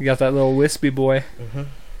 You got that little wispy boy. Mm-hmm.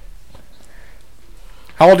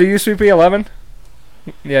 How old are you, Sweet Pea? 11.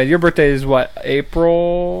 Yeah, your birthday is what?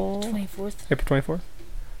 April 24th. April 24th.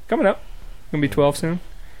 Coming up. Gonna be 12 soon.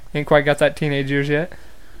 Ain't quite got that teenage years yet.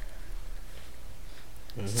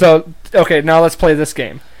 Mm-hmm. So, okay, now let's play this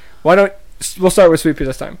game. We'll start with Sweet Pea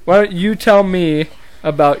this time. Why don't you tell me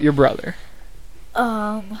about your brother?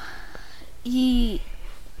 He's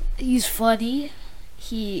funny.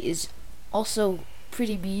 He is also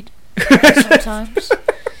pretty mean sometimes.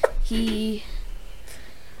 He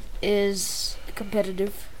is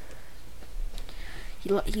competitive. He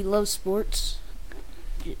loves sports.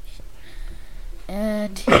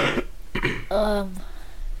 And I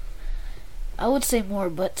would say more,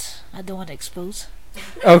 but I don't want to expose.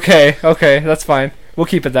 Okay, that's fine. We'll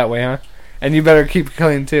keep it that way, huh? And you better keep it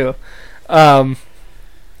clean too. Okay,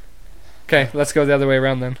 let's go the other way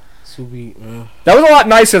around then. Subi, That was a lot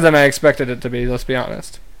nicer than I expected it to be, let's be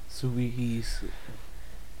honest. Subi, he's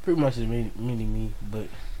pretty much as many me, but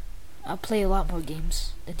I play a lot more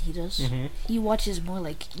games than he does. Mm-hmm. He watches more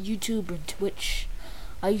like YouTube and Twitch.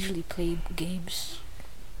 I usually play games.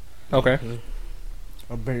 Okay.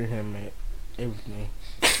 I'm better than him at everything.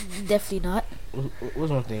 Definitely not.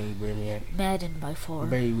 What's one thing you better me at? Madden by far.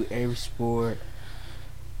 Better you with every sport.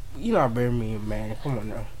 You not better me in Madden. Come on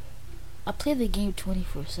now. I play the game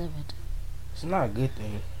 24/7. It's not a good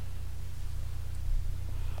thing.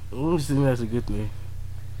 I'm just thinking that's a good thing.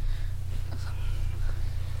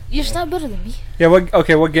 You're just not better than me. Yeah,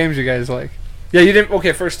 what games you guys like? Yeah, you didn't,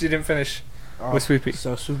 okay, first you didn't finish with Sweet Pea.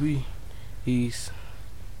 So Subi, he's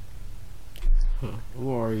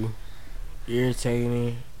who are you?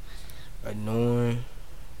 Irritating, annoying.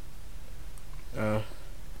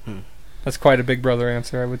 That's quite a big brother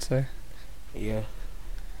answer, I would say. Yeah,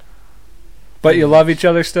 But you love each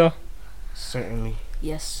other still? certainly.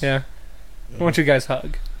 Yes. Yeah. Why don't you guys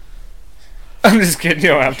hug? I'm just kidding, you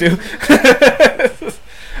don't have to.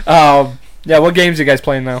 Yeah, what games you guys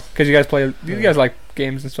playing now? Because you guys like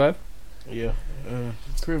games and stuff? Yeah,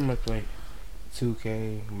 pretty much like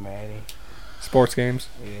 2K, Madden. Sports games.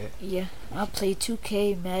 Yeah, Yeah. I play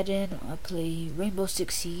 2K, Madden. I play Rainbow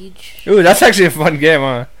Six Siege. Ooh, that's actually a fun game,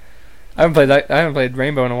 huh? I haven't played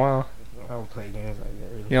Rainbow in a while. I don't play games like that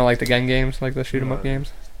really. You know, like the gun games, like the shoot 'em up No.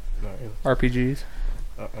 games, Not really. RPGs,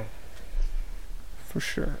 for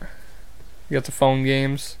sure. You got the phone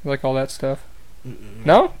games, you like all that stuff.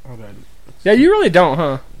 No? I got Yeah, you really don't,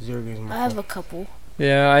 huh? 0 games. on my I have phone. a couple.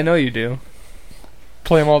 Yeah, I know you do.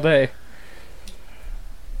 Play them all day.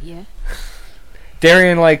 Yeah.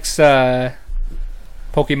 Darian likes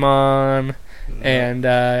Pokemon and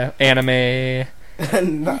anime.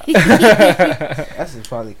 Nah. That's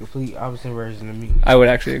probably a complete opposite version of me. I would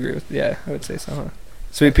actually agree with. Yeah, I would say so. Huh?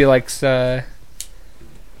 Sweet Pea likes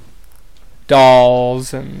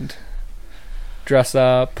dolls and dress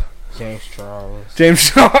up. James Charles. James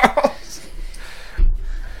Charles.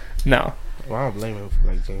 No. Well, I don't blame him for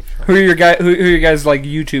like James Charles. Who are your guys like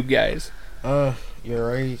YouTube guys?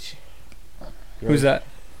 Your age. Who's that?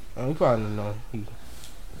 You probably don't know.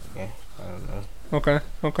 Yeah, I don't know.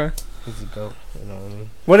 Okay. He's a goat. You know what I mean?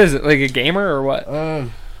 What is it? Like a gamer or what?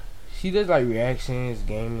 He does like reactions,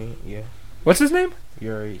 gaming. Yeah. What's his name?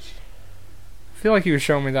 Your age. I feel like he was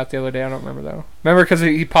showing me that the other day. I don't remember though. Remember because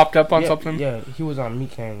he popped up on something? Yeah, he was on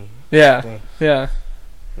Meat Candy. Yeah. thing. Yeah.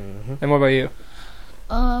 Mm-hmm. And what about you?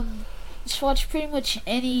 Just watch pretty much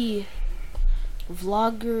any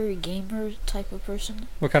vlogger, gamer type of person.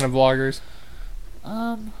 What kind of vloggers?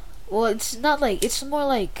 Well, it's not like, it's more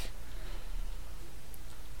like,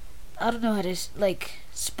 I don't know how to, like,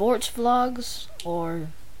 sports vlogs, or,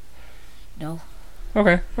 no.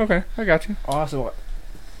 Okay. I got you. Also,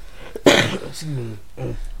 excuse me.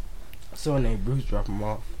 Someone named Bruce dropped him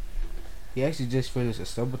off. He actually just finished a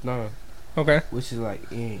subathon, Okay. which is like,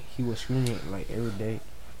 he was screaming like every day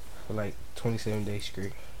for like 27 days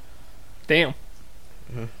straight. Damn.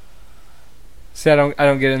 Mhm. See, I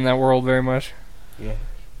don't get in that world very much. Yeah,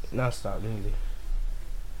 non-stop neither.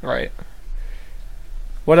 Right.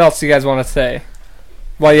 What else do you guys want to say?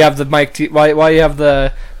 While you have the mic, while you have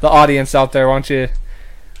the audience out there, why don't you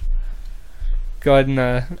go ahead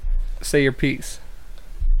and say your piece?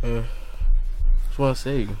 Just want to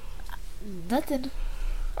say, Nothing.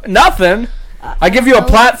 Nothing. I give you a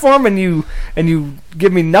platform and you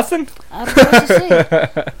give me nothing. I don't know what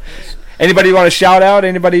to say. Anybody you want to shout out?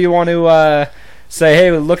 Anybody you want to say,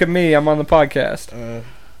 hey, look at me, I'm on the podcast,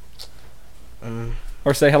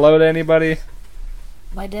 or say hello to anybody?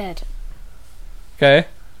 My dad. Okay.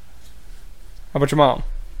 How about your mom?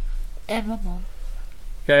 And my mom.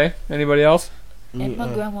 Okay. Anybody else? And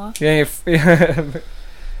my grandma. Yeah,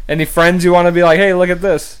 any friends you want to be like, hey, look at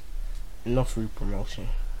this? no free promotion.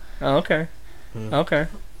 Oh, okay. Mm. Okay.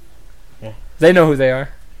 Yeah. They know who they are.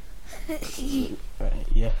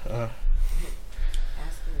 Yeah.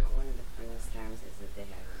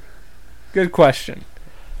 Good question.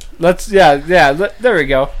 There we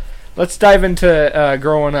go. Let's dive into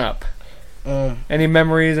growing up. Any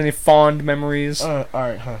memories? Any fond memories? Alright,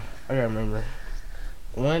 I gotta remember.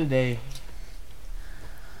 One day,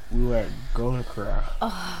 we were at Golden Corral.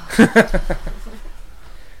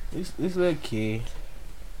 This little kid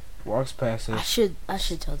walks past I us. should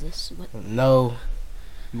tell this. What? No.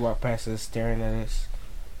 He walked past us staring at us.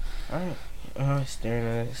 Alright. Staring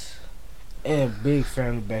at us. and a big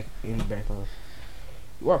family back in the back room.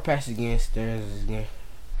 We walk past again, stairs again.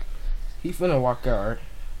 He finna walk out, right?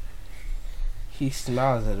 He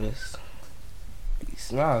smiles at us. He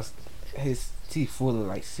smiles, his teeth full of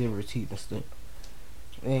like silver teeth and stuff.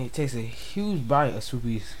 And he takes a huge bite of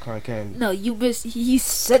Swoopy's cotton candy. No, you missed. He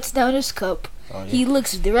sets down his cup. Oh, yeah. He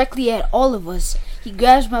looks directly at all of us. He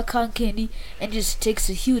grabs my cotton candy and just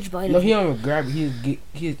takes a huge bite No, of he it. don't even grab it.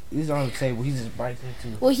 He's on the table. He just bites into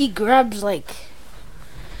it. Well, he grabs like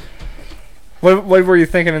What were you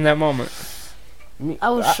thinking in that moment? I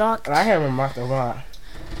was shocked. I had my mouth a lot.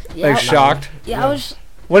 Yeah, Like shocked? Yeah, I was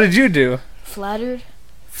What did you do? flattered.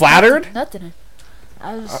 Flattered? Nothing.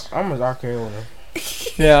 I was. I'm a RKO him.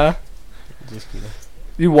 Yeah. Just kidding.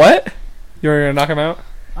 You what? You were gonna knock him out?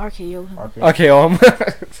 RKO him. RKO. Okay,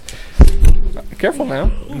 Careful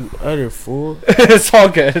now. You utter fool. It's all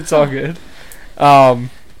good. It's all good. Yeah,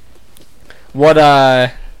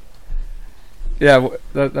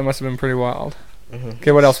 that must have been pretty wild.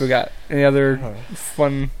 Okay, what else we got? Any other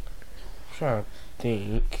fun? I'm trying to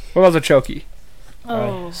think. What about the chokey?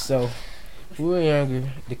 Oh. So, we were younger,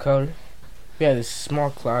 Dakota. We had this small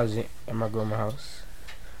closet at my grandma's house.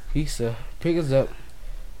 He used to pick us up,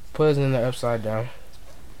 put us in there upside down.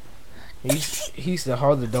 He used to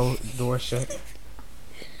hold the door shut.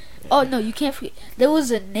 Oh no, you can't forget. There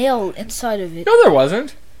was a nail inside of it. No, there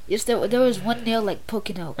wasn't. Yes, there was one nail like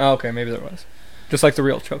poking out. Oh, okay, maybe there was. Just like the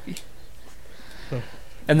real chokey.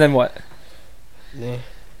 And then what? Yeah.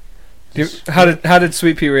 How did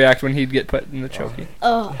Sweet Pea react when he'd get put in the chokey?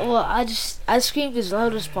 Oh well, I screamed as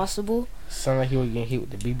loud as possible. Sound like he was getting hit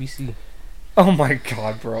with the BBC. Oh my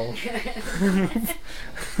god, bro.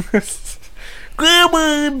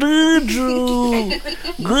 Grandma, Drew.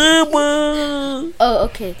 Grandma. Oh,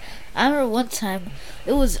 okay. I remember one time,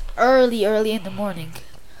 it was early in the morning,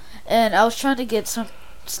 and I was trying to get some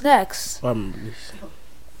snacks, I remember this.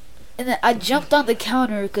 and then I jumped on the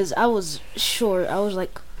counter because I was short. I was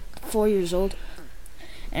like 4 years old,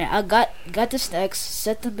 and I got the snacks,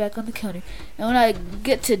 set them back on the counter, and when I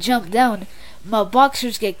get to jump down, my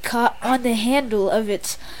boxers get caught on the handle of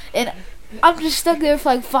it, and I'm just stuck there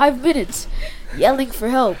for like 5 minutes, yelling for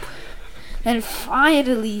help, and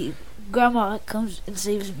finally, Grandma comes and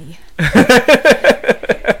saves me.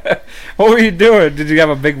 What were you doing? Did you have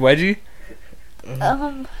a big wedgie?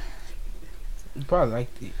 You probably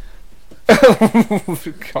liked it. Oh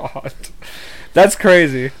god. That's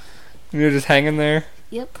crazy. You're just hanging there?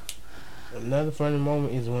 Yep. Another funny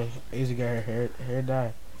moment is when Asia got her hair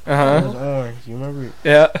dyed. It Uh-huh. was orange. You remember it?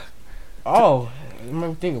 Yeah. Oh, you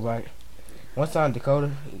remember think about it. One time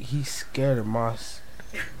Dakota, he scared of moss.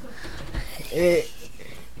 And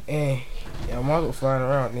moss was flying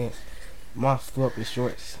around and moss flew up his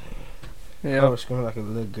shorts. I Yeah. was screaming like a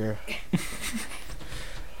little girl.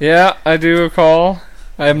 Yeah, I do recall.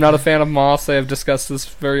 I am not a fan of moss. I have discussed this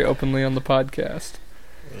very openly on the podcast.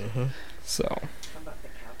 Mm-hmm. So.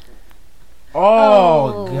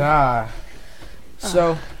 Oh, Oh. God.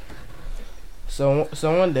 So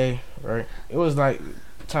one day, right? It was like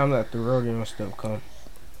time that the rodeo and stuff come.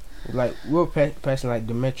 Like we were passing like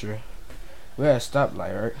Demetria. We had a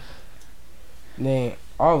stoplight, right? And then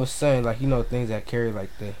all of a sudden, like things that carry like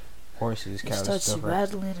the horses, It kind of starts stuff, right?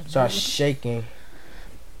 rattling and Starts moving.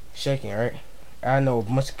 shaking, right? I know a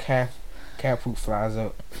bunch of cat poop flies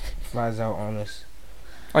out on us.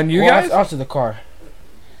 On you Well, guys? onto the car.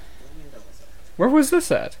 Where was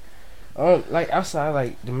this at? Like outside,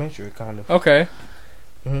 like Demetria, kind of. Okay.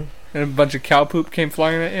 Mhm. And a bunch of cow poop came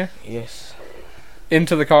flying at you? Yes.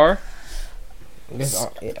 Into the car? That's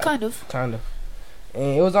Kind of. kind of.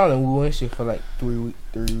 And it was on the windshield for like 3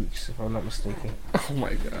 weeks, if I'm not mistaken. Oh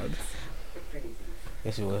my god.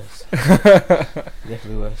 Yes, it was.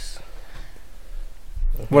 Definitely was.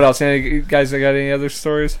 What else? Any guys that got any other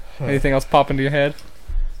stories? Anything else pop into your head?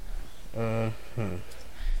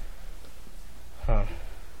 Huh.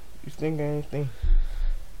 You think of anything?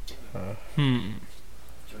 Driving to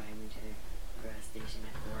the gas station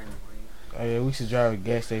at 4 in the morning. Oh yeah, we used to drive to the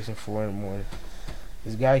gas station 4 in the morning.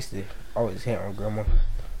 This guy used to always hit on grandma.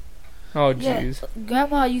 Oh Yeah, jeez.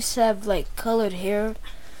 Grandma used to have like colored hair.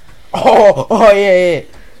 Oh yeah.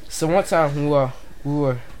 So one time we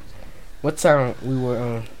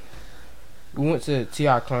went to a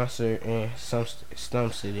T.I. concert in some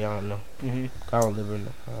city, I don't know. Mm-hmm. I don't live in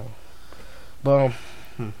the but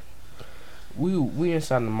we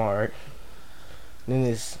inside the mall, right? Then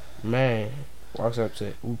this man walks up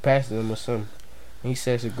to, we passed him or something, and he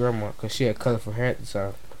says to grandma, cause she had colorful hair at the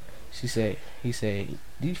time. He said, "Did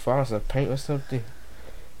you find some paint or something?"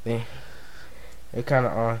 Then it kind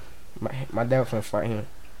of my dad was gonna fight him,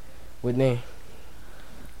 but then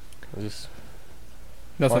Just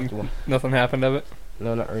Nothing. Nothing happened of it.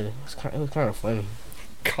 No, not really. It was kind of funny.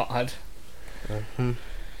 God. Let me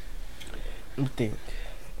think.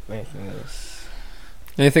 Anything else?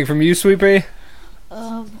 Anything from you, Sweet Pea?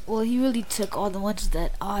 Well, he really took all the ones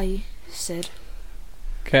that I said.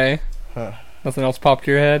 Okay. Huh. Nothing else popped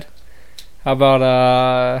to your head? How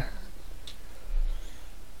about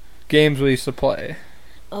games we used to play?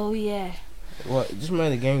 Oh yeah. Well, just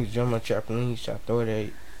remember the game was jump on trampoline. You shot throw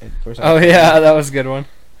it at the person. Oh yeah, that was a good one.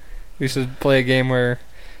 We used to play a game where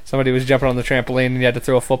somebody was jumping on the trampoline and you had to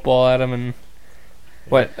throw a football at him, and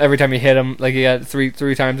every time you hit him, like you got three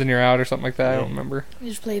times and you're out or something like that. I don't remember. We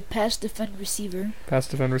just play pass, defend, receiver. Pass,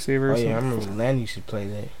 defend, receiver. Oh yeah, I remember Lanny used to play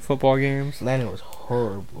that. Football games. Lanny was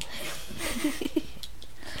horrible.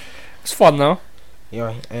 It's fun though.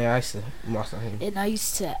 Yeah, and I used to muscle him. And I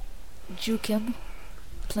used to juke him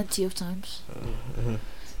plenty of times. Mm-hmm.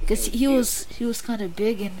 Because he was kind of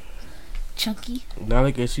big and chunky. Now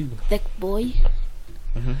look at you. Thick boy.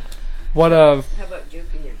 Mm-hmm. What How about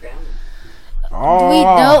juking your grandma?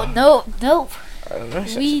 No.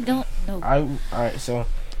 We don't know. Alright, so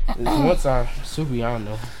one time, Soupy, I don't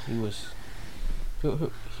know, he was I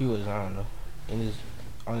don't know,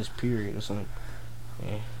 on his period or something.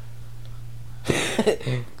 Yeah.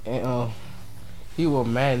 And he was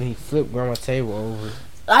mad and he flipped grandma's table over.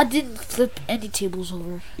 I didn't flip any tables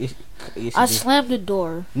over. Yes, I slammed the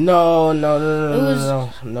door. No.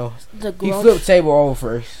 The He garage. flipped table over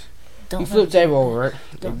first. Don't He flipped table over, right?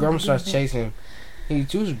 Don't And grandma know starts that. chasing him. He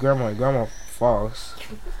chooses grandma and grandma falls.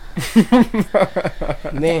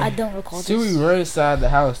 And then I don't recall Stewie this. runs inside the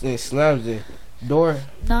house and slams the door.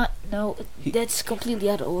 That's completely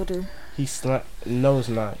out of order. No, it's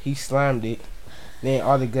not. He slammed it. Then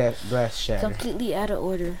all the glass shattered. Completely out of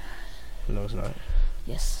order. No, it's not.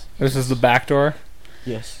 Yes. This is the back door.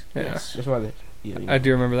 Yes. Yeah. Yes. That's why I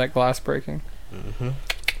do remember that glass breaking. Mm-hmm.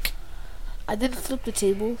 I didn't flip the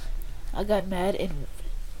table. I got mad and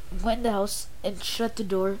went in the house and shut the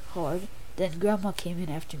door hard. Then grandma came in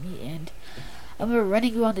after me and I remember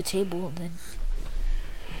running around the table and then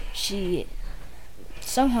she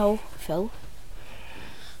somehow fell.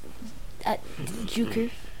 I didn't juke her.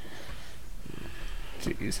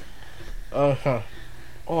 Jeez. Oh,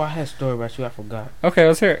 I had a story about you. I forgot. Okay,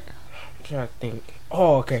 let's hear it. I'm trying to think.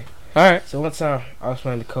 Oh, okay. All right. So one time I was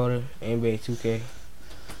playing Dakota NBA 2K,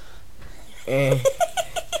 and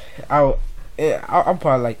I'm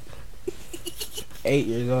probably like 8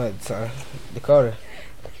 years old at the time. Dakota,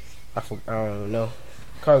 I don't know.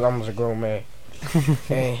 Dakota's almost a grown man,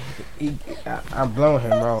 and I'm blowing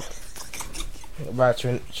him out by a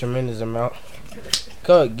tremendous amount.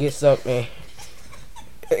 Dakota gets up and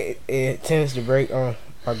it tends to break on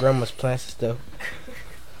my grandma's plants and stuff.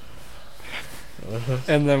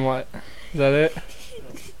 And then what? Is that it?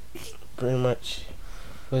 Pretty much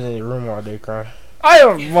was in the room all day crying. I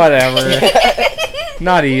don't. Whatever.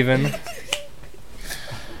 Not even.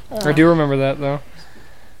 I do remember that though.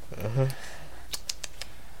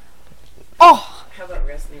 Oh! How about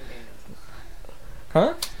wrestling videos?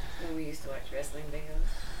 Huh? When we used to watch wrestling videos.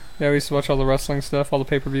 Yeah, we used to watch all the wrestling stuff, all the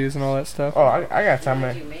pay-per-views and all that stuff. Oh, I got time, What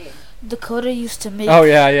man. did you make? Dakota used to make Oh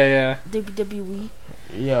yeah. WWE.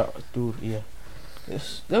 Yeah, dude, yeah.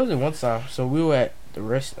 That was the one time. So we were at the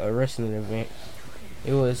wrestling event.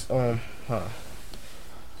 It was it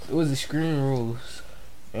was the Screen Rules,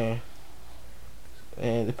 and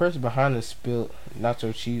the person behind us spilled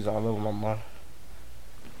nacho cheese all over my mom.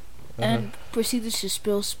 And proceeded to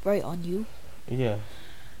spill Sprite on you. Yeah.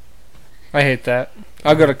 I hate that.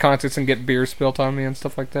 I'll go to concerts and get beer spilt on me and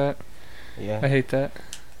stuff like that. I Yeah. hate that.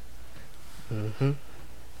 Mm-hmm.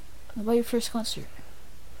 How about your first concert?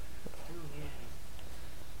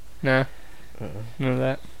 Nah, none of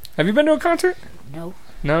that. Have you been to a concert? No.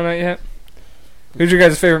 No, not yet. Who's your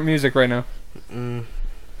guys' favorite music right now? My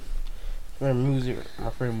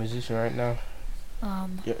favorite musician right now.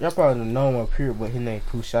 Y'all probably don't know him up here, but his name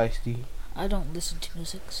Pooh Shiesty. I don't listen to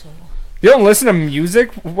music, so You don't listen to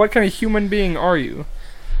music? What kind of human being are you?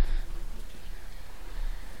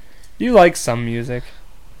 You like some music.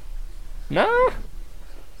 No?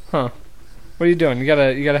 Huh. What are you doing? You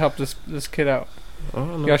gotta help this kid out. I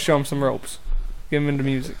don't You know. gotta show him some ropes. Get him into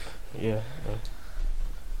music. Yeah.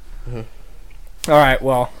 Alright,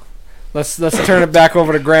 well. Let's turn it back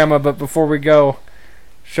over to Grandma, but before we go,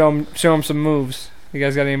 show him some moves. You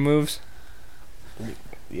guys got any moves?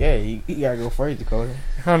 Yeah, you gotta go first, Dakota.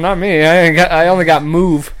 Oh, not me. I only got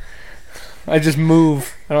move. I just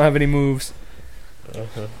move. I don't have any moves.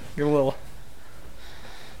 Uh-huh. Get a little.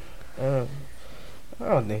 I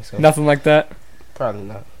don't think so. Nothing like that. Probably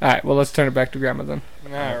not. Alright, well, let's turn it back to Grandma then.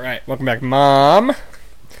 Alright, welcome back, Mom.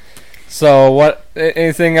 So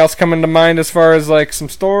anything else coming to mind as far as like some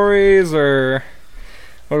stories, or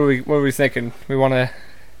what are we thinking? We want to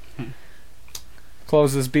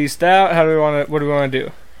close this beast out? What do we want to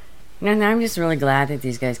do? No, I'm just really glad that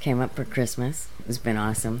these guys came up for Christmas. It's been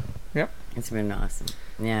awesome. Yep. It's been awesome.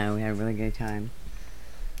 Yeah, we had a really good time.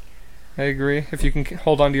 I agree. If you can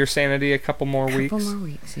hold on to your sanity a couple more weeks. Couple more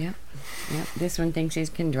weeks, yep. This one thinks he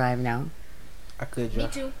can drive now. I could Me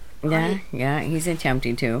drive. too. Yeah, he's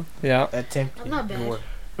attempting to. Yeah. Attempted. I'm not bad. More.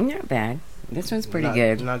 Not bad. This one's pretty Not-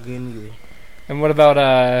 good. Not good either. And what about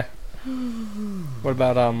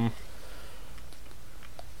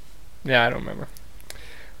yeah, I don't remember.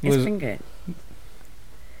 It's been good.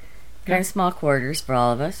 Kind of small quarters for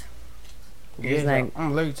all of us. It's Yeah, like-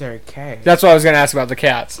 I'm allergic to cats. That's what I was gonna ask about the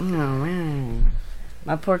cats. Oh man,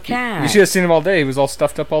 my poor cat. You should have seen him all day. He was all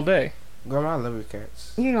stuffed up all day. Grandma, I love your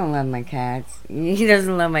cats. You don't love my cats. He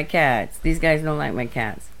doesn't love my cats. These guys don't like my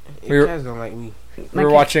cats. Your cats don't like me. We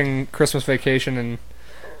were watching Christmas Vacation, and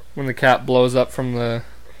when the cat blows up from the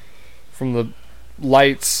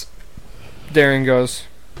lights, Darren goes,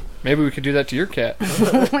 "Maybe we could do that to your cat."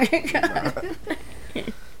 Oh my god.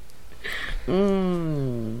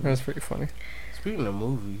 That's pretty funny. Speaking of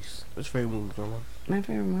movies, what's your favorite movie, Grandma? My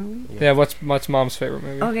favorite movie? Yeah, what's Mom's favorite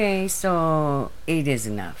movie? Okay, so 8 is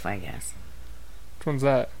enough, I guess. Which one's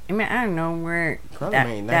that? I mean, I don't know where Probably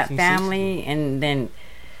made that 1960. family, and then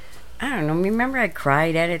I don't know. Remember, I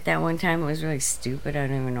cried at it that one time. It was really stupid. I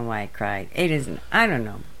don't even know why I cried. 8 isn't. I don't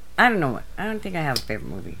know. I don't know what. I don't think I have a favorite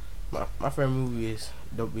movie. My favorite movie is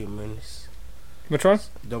Don't Be a Menace. Which one?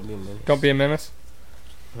 Don't Be a Menace. Don't Be a Menace.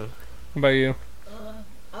 Huh? What about you?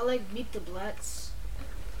 I like Meet the Blacks.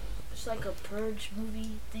 It's like a purge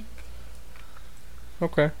movie thing.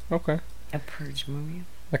 Okay. A Purge movie.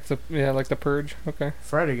 Like the Purge. Okay.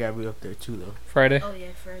 Friday gotta be up there too, though. Friday. Oh yeah,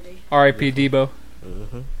 Friday. R.I.P. Debo.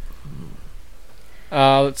 Mm-hmm.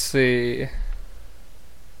 Let's see.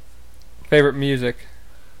 Favorite music,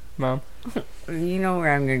 Mom. You know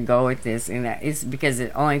where I'm gonna go with this, and it's because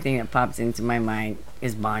the only thing that pops into my mind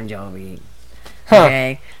is Bon Jovi. Huh.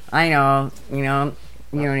 Okay, I know. You know,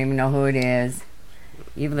 you don't even know who it is.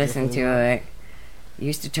 You've listened to it.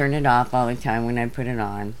 Used to turn it off all the time when I put it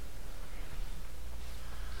on.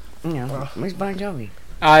 You know, where's Bon Jovi?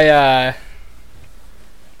 I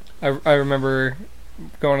remember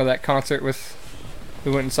going to that concert with.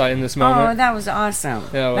 We went inside in this Oh, moment. that was awesome.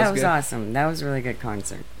 Yeah, it was that was good. awesome. That was a really good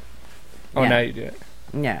concert. Oh, yeah. now you do it.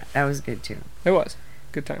 Yeah, that was good too. It was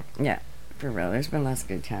good time. Yeah, for real. There's been lots of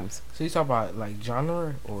good times. So you talk about like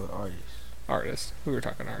genre or artist? Artists. We were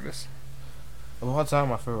talking artists. Of all time,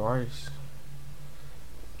 my favorite artist.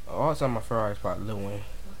 Of all time, my favorite artist is probably Lil Wayne.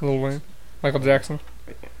 Lil Wayne, Michael Jackson.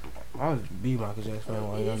 I was a big Michael Jackson fan when I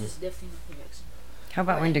was It younger. is definitely Michael Jackson. How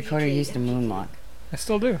about when Dakota used to moonwalk? I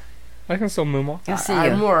still do. I can still moonwalk Let's see I-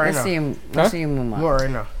 you. more right Let's now. see him. Huh? Let's see you moonwalk. More right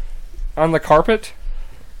now, on the carpet.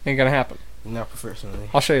 Ain't gonna happen. not professionally.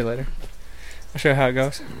 I'll show you later. I'll show you how it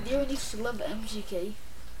goes. Darren used to love MGK.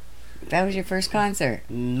 That was your first concert.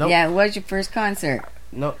 Nope. Yeah, it was your first concert.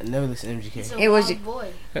 No, never listen to He's MGK. a It was wild y-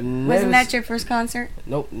 boy. Never Wasn't that listen- your first concert?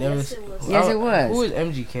 Nope, never. Yes, listen- it was. Yes, it was. Who is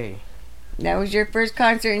MGK? That was your first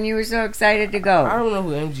concert, and you were so excited to I go. don't know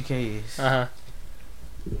who MGK is. Uh huh.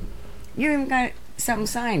 You even got something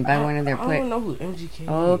signed by one of their I don't players. know who MGK is.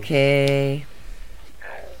 Okay.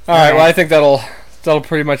 All right. Well, Alright. I think that'll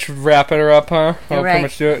pretty much wrap it up, huh? That'll right. pretty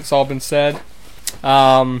much do it. It's all been said.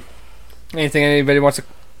 Anything anybody wants to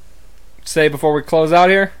say before we close out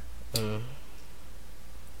here?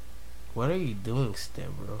 What are you doing, Step,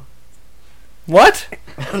 bro? What?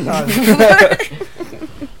 No,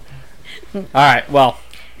 All right. Well,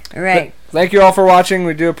 All right. thank you all for watching.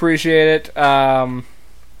 We do appreciate it.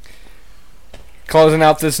 Closing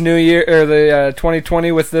out this new year or the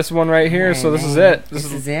 2020 with this one right here. So this is it. This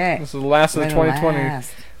is it. This is the last of the 2020.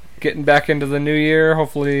 Last. Getting back into the new year.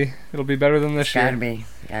 Hopefully, it'll be better than this Gotta year. be.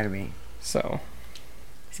 Gotta be. So,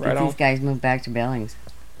 Let's Right get on. these guys moved back to Billings.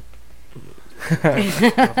 all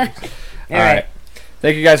right. right.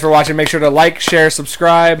 Thank you guys for watching. Make sure to like, share,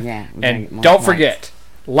 subscribe, Yeah. we gotta get and more don't likes. forget,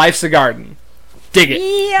 life's a garden. Dig it.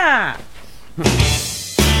 Yeah.